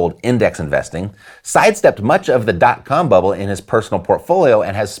and hold index investing, sidestepped much of the dot-com bubble in his personal portfolio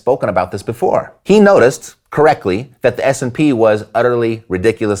and has spoken about this before. He noticed, correctly, that the S&P was utterly,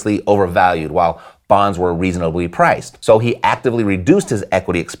 ridiculously overvalued while bonds were reasonably priced. So he actively reduced his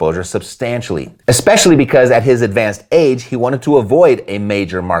equity exposure substantially, especially because at his advanced age, he wanted to avoid a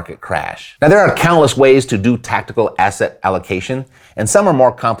major market crash. Now, there are countless ways to do tactical asset allocation, and some are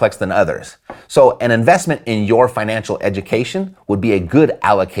more complex than others. So an investment in your financial education would be a good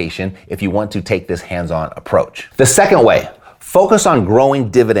allocation if you want to take this hands-on approach. The second way, focus on growing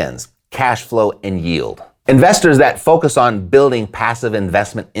dividends, cash flow, and yield. Investors that focus on building passive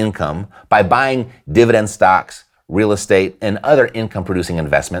investment income by buying dividend stocks, real estate, and other income-producing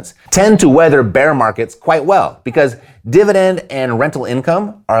investments tend to weather bear markets quite well because dividend and rental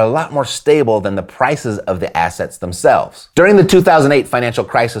income are a lot more stable than the prices of the assets themselves. During the 2008 financial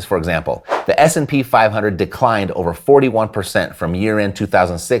crisis, for example, the S&P 500 declined over 41% from year-end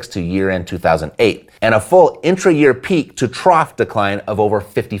 2006 to year-end 2008, and a full intra-year peak to trough decline of over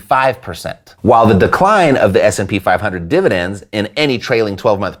 55%. While the decline of the S&P 500 dividends in any trailing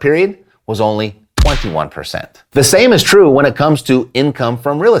 12-month period was only 21%. The same is true when it comes to income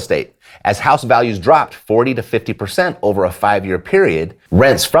from real estate. As house values dropped 40 to 50% over a 5-year period,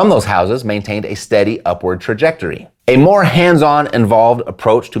 rents from those houses maintained a steady upward trajectory. A more hands-on, involved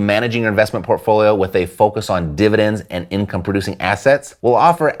approach to managing your investment portfolio with a focus on dividends and income-producing assets will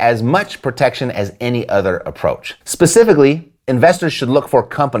offer as much protection as any other approach. Specifically, investors should look for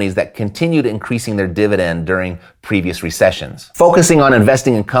companies that continued increasing their dividend during previous recessions. Focusing on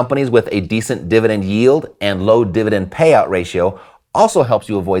investing in companies with a decent dividend yield and low dividend payout ratio also helps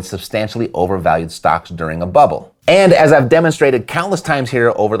you avoid substantially overvalued stocks during a bubble. And as I've demonstrated countless times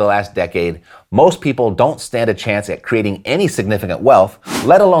here over the last decade, most people don't stand a chance at creating any significant wealth,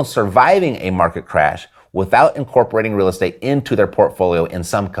 let alone surviving a market crash, without incorporating real estate into their portfolio in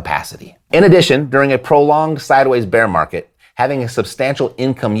some capacity. In addition, during a prolonged sideways bear market, having a substantial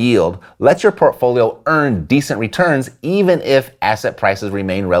income yield lets your portfolio earn decent returns even if asset prices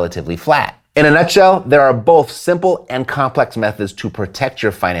remain relatively flat. In a nutshell, there are both simple and complex methods to protect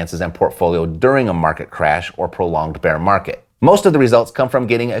your finances and portfolio during a market crash or prolonged bear market. Most of the results come from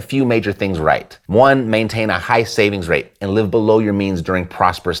getting a few major things right. 1, maintain a high savings rate and live below your means during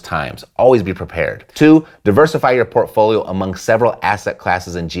prosperous times. Always be prepared. 2, diversify your portfolio among several asset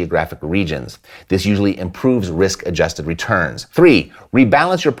classes and geographic regions. This usually improves risk-adjusted returns. 3,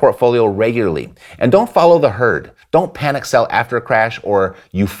 rebalance your portfolio regularly. And don't follow the herd. Don't panic sell after a crash or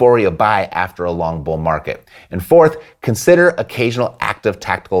euphoria buy after a long bull market. And 4th, consider occasional active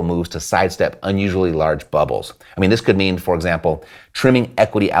tactical moves to sidestep unusually large bubbles. This could mean, for example, trimming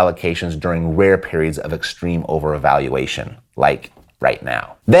equity allocations during rare periods of extreme overvaluation, like right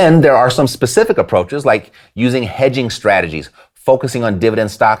now. Then there are some specific approaches like using hedging strategies, focusing on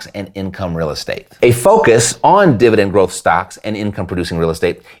dividend stocks and income real estate. A focus on dividend growth stocks and income producing real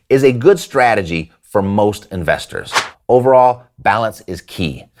estate is a good strategy for most investors. Overall, balance is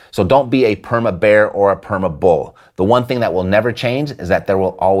key. So don't be a perma bear or a perma bull. The one thing that will never change is that there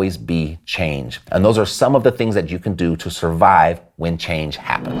will always be change. And those are some of the things that you can do to survive when change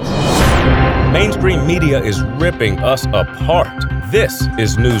happens. Mainstream media is ripping us apart. This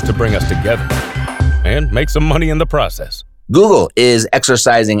is news to bring us together and make some money in the process. Google is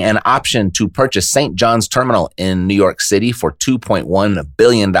exercising an option to purchase St. John's Terminal in New York City for $2.1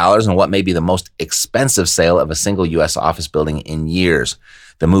 billion in what may be the most expensive sale of a single U.S. office building in years.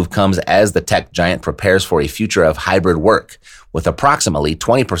 The move comes as the tech giant prepares for a future of hybrid work, with approximately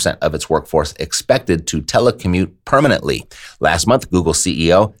 20% of its workforce expected to telecommute permanently. Last month, Google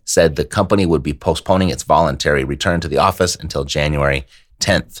CEO said the company would be postponing its voluntary return to the office until January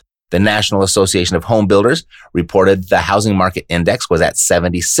 10th. The National Association of Home Builders reported the housing market index was at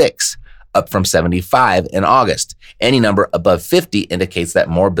 76, up from 75 in August. Any number above 50 indicates that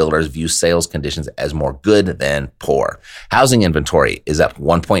more builders view sales conditions as more good than poor. Housing inventory is up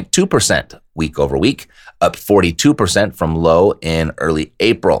 1.2% week over week, up 42% from low in early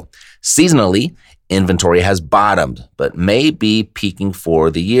April. Seasonally, inventory has bottomed, but may be peaking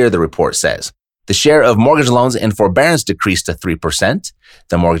for the year, the report says. The share of mortgage loans in forbearance decreased to 3%.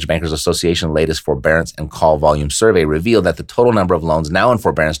 The Mortgage Bankers Association latest forbearance and call volume survey revealed that the total number of loans now in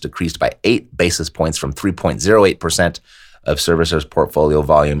forbearance decreased by 8 basis points from 3.08% of servicers' portfolio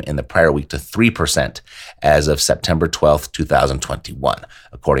volume in the prior week to 3% as of September 12th, 2021.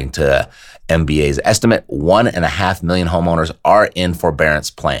 According to MBA's estimate, 1.5 million homeowners are in forbearance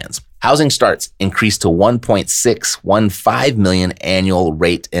plans. Housing starts increased to 1.615 million annual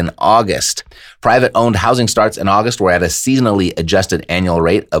rate in August. Private-owned housing starts in August were at a seasonally adjusted annual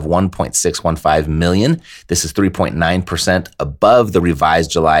rate of 1.615 million. This is 3.9% above the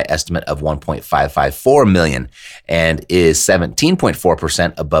revised July estimate of 1.554 million and is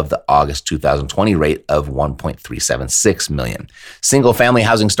 17.4% above the August 2020 rate of 1.376 million. Single-family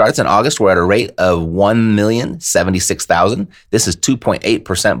housing starts in August were at a rate of 1,076,000. This is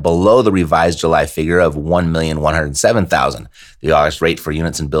 2.8% below the revised July figure of 1,107,000. The August rate for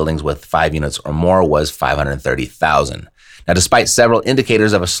units in buildings with 5 units or more was 530,000. Now, despite several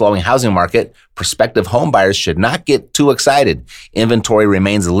indicators of a slowing housing market, prospective home buyers should not get too excited. Inventory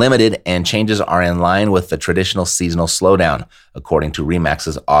remains limited and changes are in line with the traditional seasonal slowdown, according to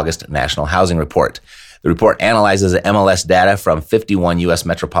RE/MAX's August National Housing Report. The report analyzes MLS data from 51 U.S.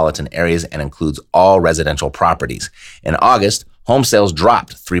 metropolitan areas and includes all residential properties. In August, home sales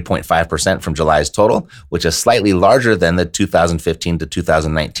dropped 3.5% from July's total, which is slightly larger than the 2015 to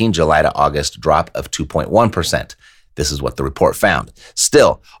 2019 July to August drop of 2.1%. This is what the report found.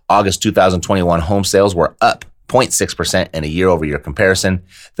 Still, August 2021 home sales were up 0.6% in a year-over-year comparison.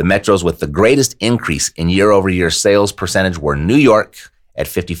 The metros with the greatest increase in year-over-year sales percentage were New York at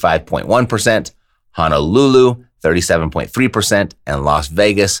 55.1%, Honolulu 37.3%, and Las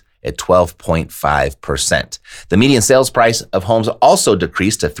Vegas at 12.5%. The median sales price of homes also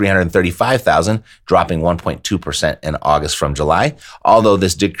decreased to $335,000, dropping 1.2% in August from July. Although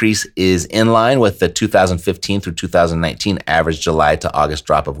this decrease is in line with the 2015 through 2019 average July to August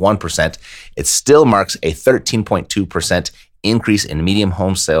drop of 1%, it still marks a 13.2% increase in median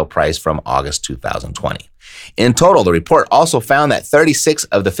home sale price from August 2020. In total, the report also found that 36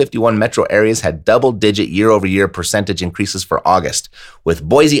 of the 51 metro areas had double-digit year-over-year percentage increases for August, with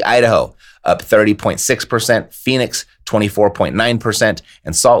Boise, Idaho up 30.6%, Phoenix 24.9%,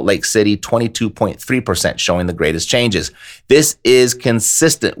 and Salt Lake City 22.3% showing the greatest changes. This is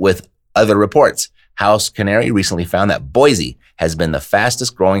consistent with other reports. House Canary recently found that Boise has been the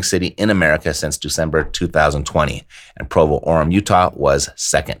fastest growing city in America since December 2020, and Provo-Orem, Utah was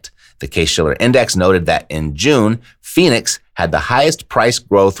second. The Case-Shiller Index noted that in June, Phoenix had the highest price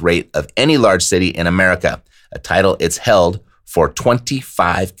growth rate of any large city in America, a title it's held for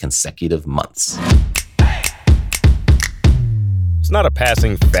 25 consecutive months. It's not a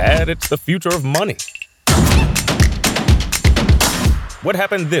passing fad, it's the future of money. What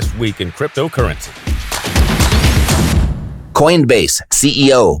happened this week in cryptocurrency? Coinbase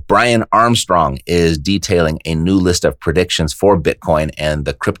CEO Brian Armstrong is detailing a new list of predictions for Bitcoin and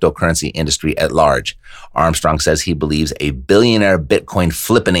the cryptocurrency industry at large. Armstrong says he believes a billionaire Bitcoin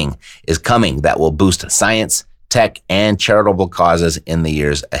flippening is coming that will boost science, tech, and charitable causes in the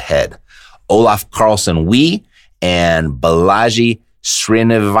years ahead. Olaf Carlson-Wee and Balaji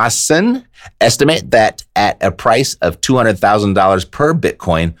Srinivasan estimate that at a price of $200,000 per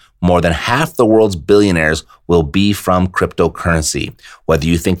Bitcoin, more than half the world's billionaires will be from cryptocurrency. Whether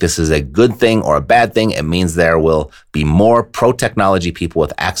you think this is a good thing or a bad thing, it means there will be more pro-technology people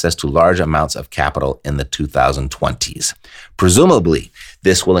with access to large amounts of capital in the 2020s. Presumably,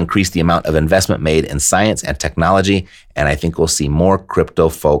 this will increase the amount of investment made in science and technology, and I think we'll see more crypto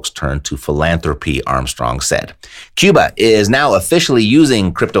folks turn to philanthropy, Armstrong said. Cuba is now officially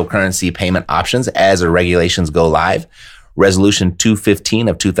using cryptocurrency payment options as the regulations go live. Resolution 215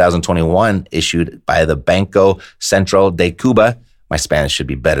 of 2021, issued by the Banco Central de Cuba, my Spanish should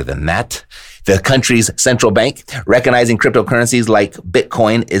be better than that, the country's central bank, recognizing cryptocurrencies like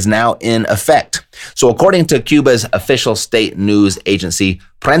Bitcoin, is now in effect. So according to Cuba's official state news agency,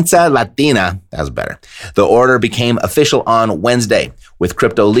 Prensa Latina, that was better, the order became official on Wednesday. With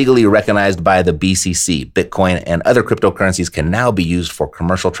crypto legally recognized by the BCC, Bitcoin and other cryptocurrencies can now be used for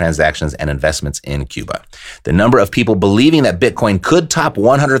commercial transactions and investments in Cuba. The number of people believing that Bitcoin could top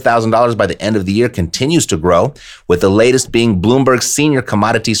 $100,000 by the end of the year continues to grow, with the latest being Bloomberg's senior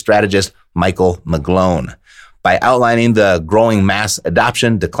commodity strategist, Michael McGlone. By outlining the growing mass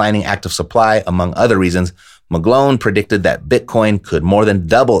adoption, declining active supply, among other reasons, McGlone predicted that Bitcoin could more than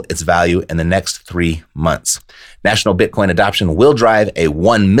double its value in the next 3 months. National Bitcoin adoption will drive a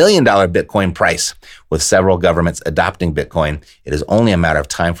 $1 million Bitcoin price. With several governments adopting Bitcoin, it is only a matter of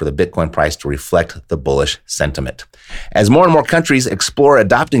time for the Bitcoin price to reflect the bullish sentiment. As more and more countries explore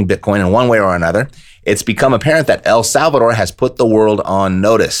adopting Bitcoin in one way or another, it's become apparent that El Salvador has put the world on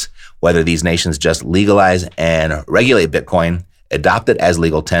notice. Whether these nations just legalize and regulate Bitcoin, adopt it as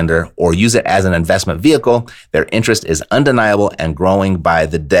legal tender, or use it as an investment vehicle, their interest is undeniable and growing by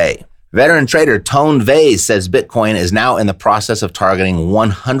the day. Veteran trader Tone Vays says Bitcoin is now in the process of targeting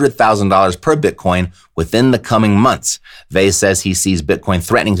 $100,000 per Bitcoin within the coming months. Vays says he sees Bitcoin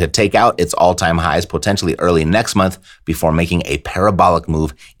threatening to take out its all-time highs potentially early next month before making a parabolic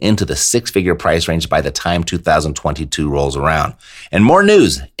move into the six-figure price range by the time 2022 rolls around. And more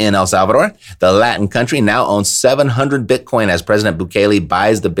news in El Salvador. The Latin country now owns 700 Bitcoin as President Bukele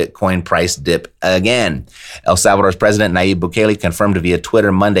buys the Bitcoin price dip again. El Salvador's President Nayib Bukele confirmed via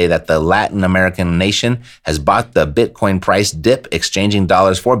Twitter Monday that the Latin American nation has bought the Bitcoin price dip, exchanging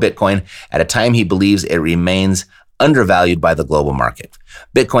dollars for Bitcoin at a time he believes it remains undervalued by the global market.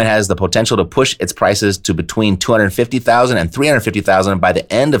 Bitcoin has the potential to push its prices to between $250,000 and $350,000 by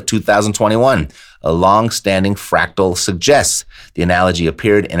the end of 2021. A long-standing fractal suggests. The analogy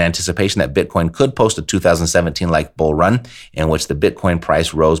appeared in anticipation that Bitcoin could post a 2017-like bull run in which the Bitcoin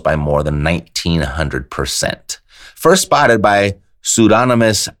price rose by more than 1,900%. First spotted by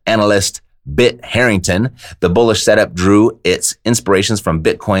pseudonymous analyst Bit Harrington, the bullish setup drew its inspirations from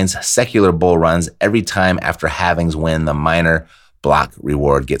Bitcoin's secular bull runs every time after halvings when the minor block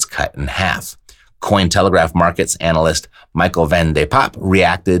reward gets cut in half. Cointelegraph Markets analyst Michael Van de Poppe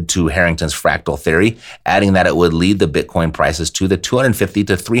reacted to Harrington's fractal theory, adding that it would lead the Bitcoin prices to the $250,000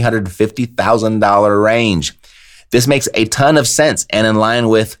 to $350,000 range. This makes a ton of sense and in line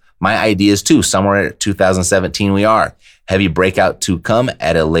with my ideas too. Somewhere at 2017 we are. Heavy breakout to come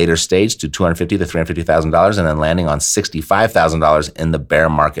at a later stage to $250,000 to $350,000 and then landing on $65,000 in the bear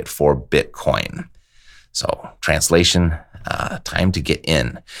market for Bitcoin. So translation, time to get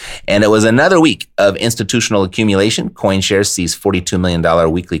in. And it was another week of institutional accumulation. CoinShares sees $42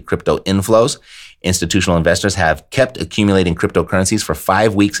 million weekly crypto inflows. Institutional investors have kept accumulating cryptocurrencies for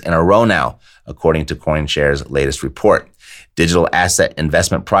 5 weeks in a row now, according to CoinShares' latest report. Digital asset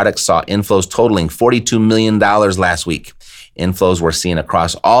investment products saw inflows totaling $42 million last week. Inflows were seen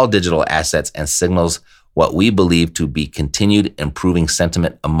across all digital assets and signals what we believe to be continued improving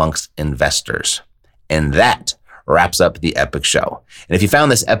sentiment amongst investors. And that wraps up the Epic Show. And if you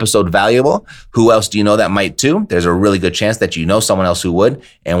found this episode valuable, who else do you know that might too? There's a really good chance that you know someone else who would.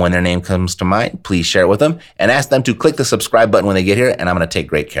 And when their name comes to mind, please share it with them and ask them to click the subscribe button when they get here, and I'm going to take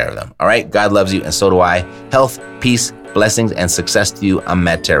great care of them. All right? God loves you, and so do I. Health, peace, blessings, and success to you. I'm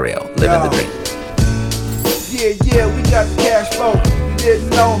Matt Theriault, living the dream. Yeah, we got the cash flow. You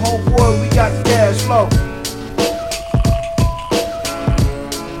didn't know, homeboy, we got the cash flow.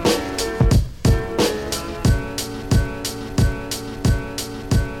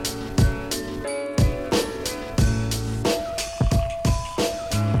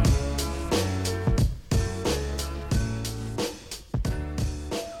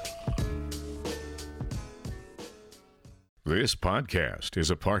 This podcast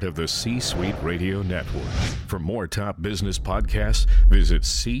is a part of the C-Suite Radio Network. For more top business podcasts, visit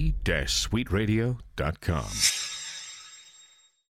c-suiteradio.com.